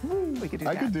 We could do that.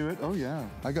 I could do it. Oh yeah.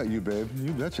 I got you, babe.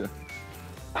 You betcha.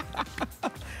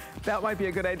 That might be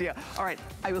a good idea. All right,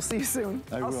 I will see you soon.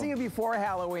 I'll see you before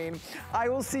Halloween. I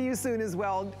will see you soon as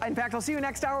well. In fact, I'll see you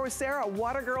next hour with Sarah.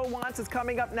 What a Girl Wants is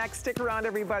coming up next. Stick around,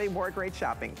 everybody. More great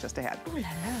shopping just ahead. Ooh la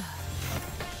la.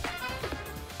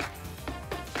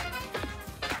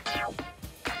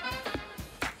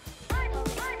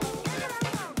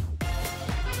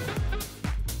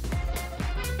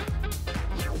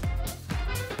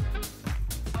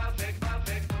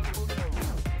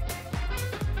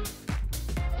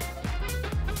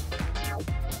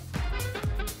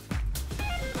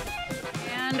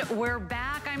 We're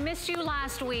back. I missed you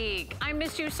last week. I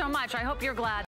missed you so much. I hope you're glad.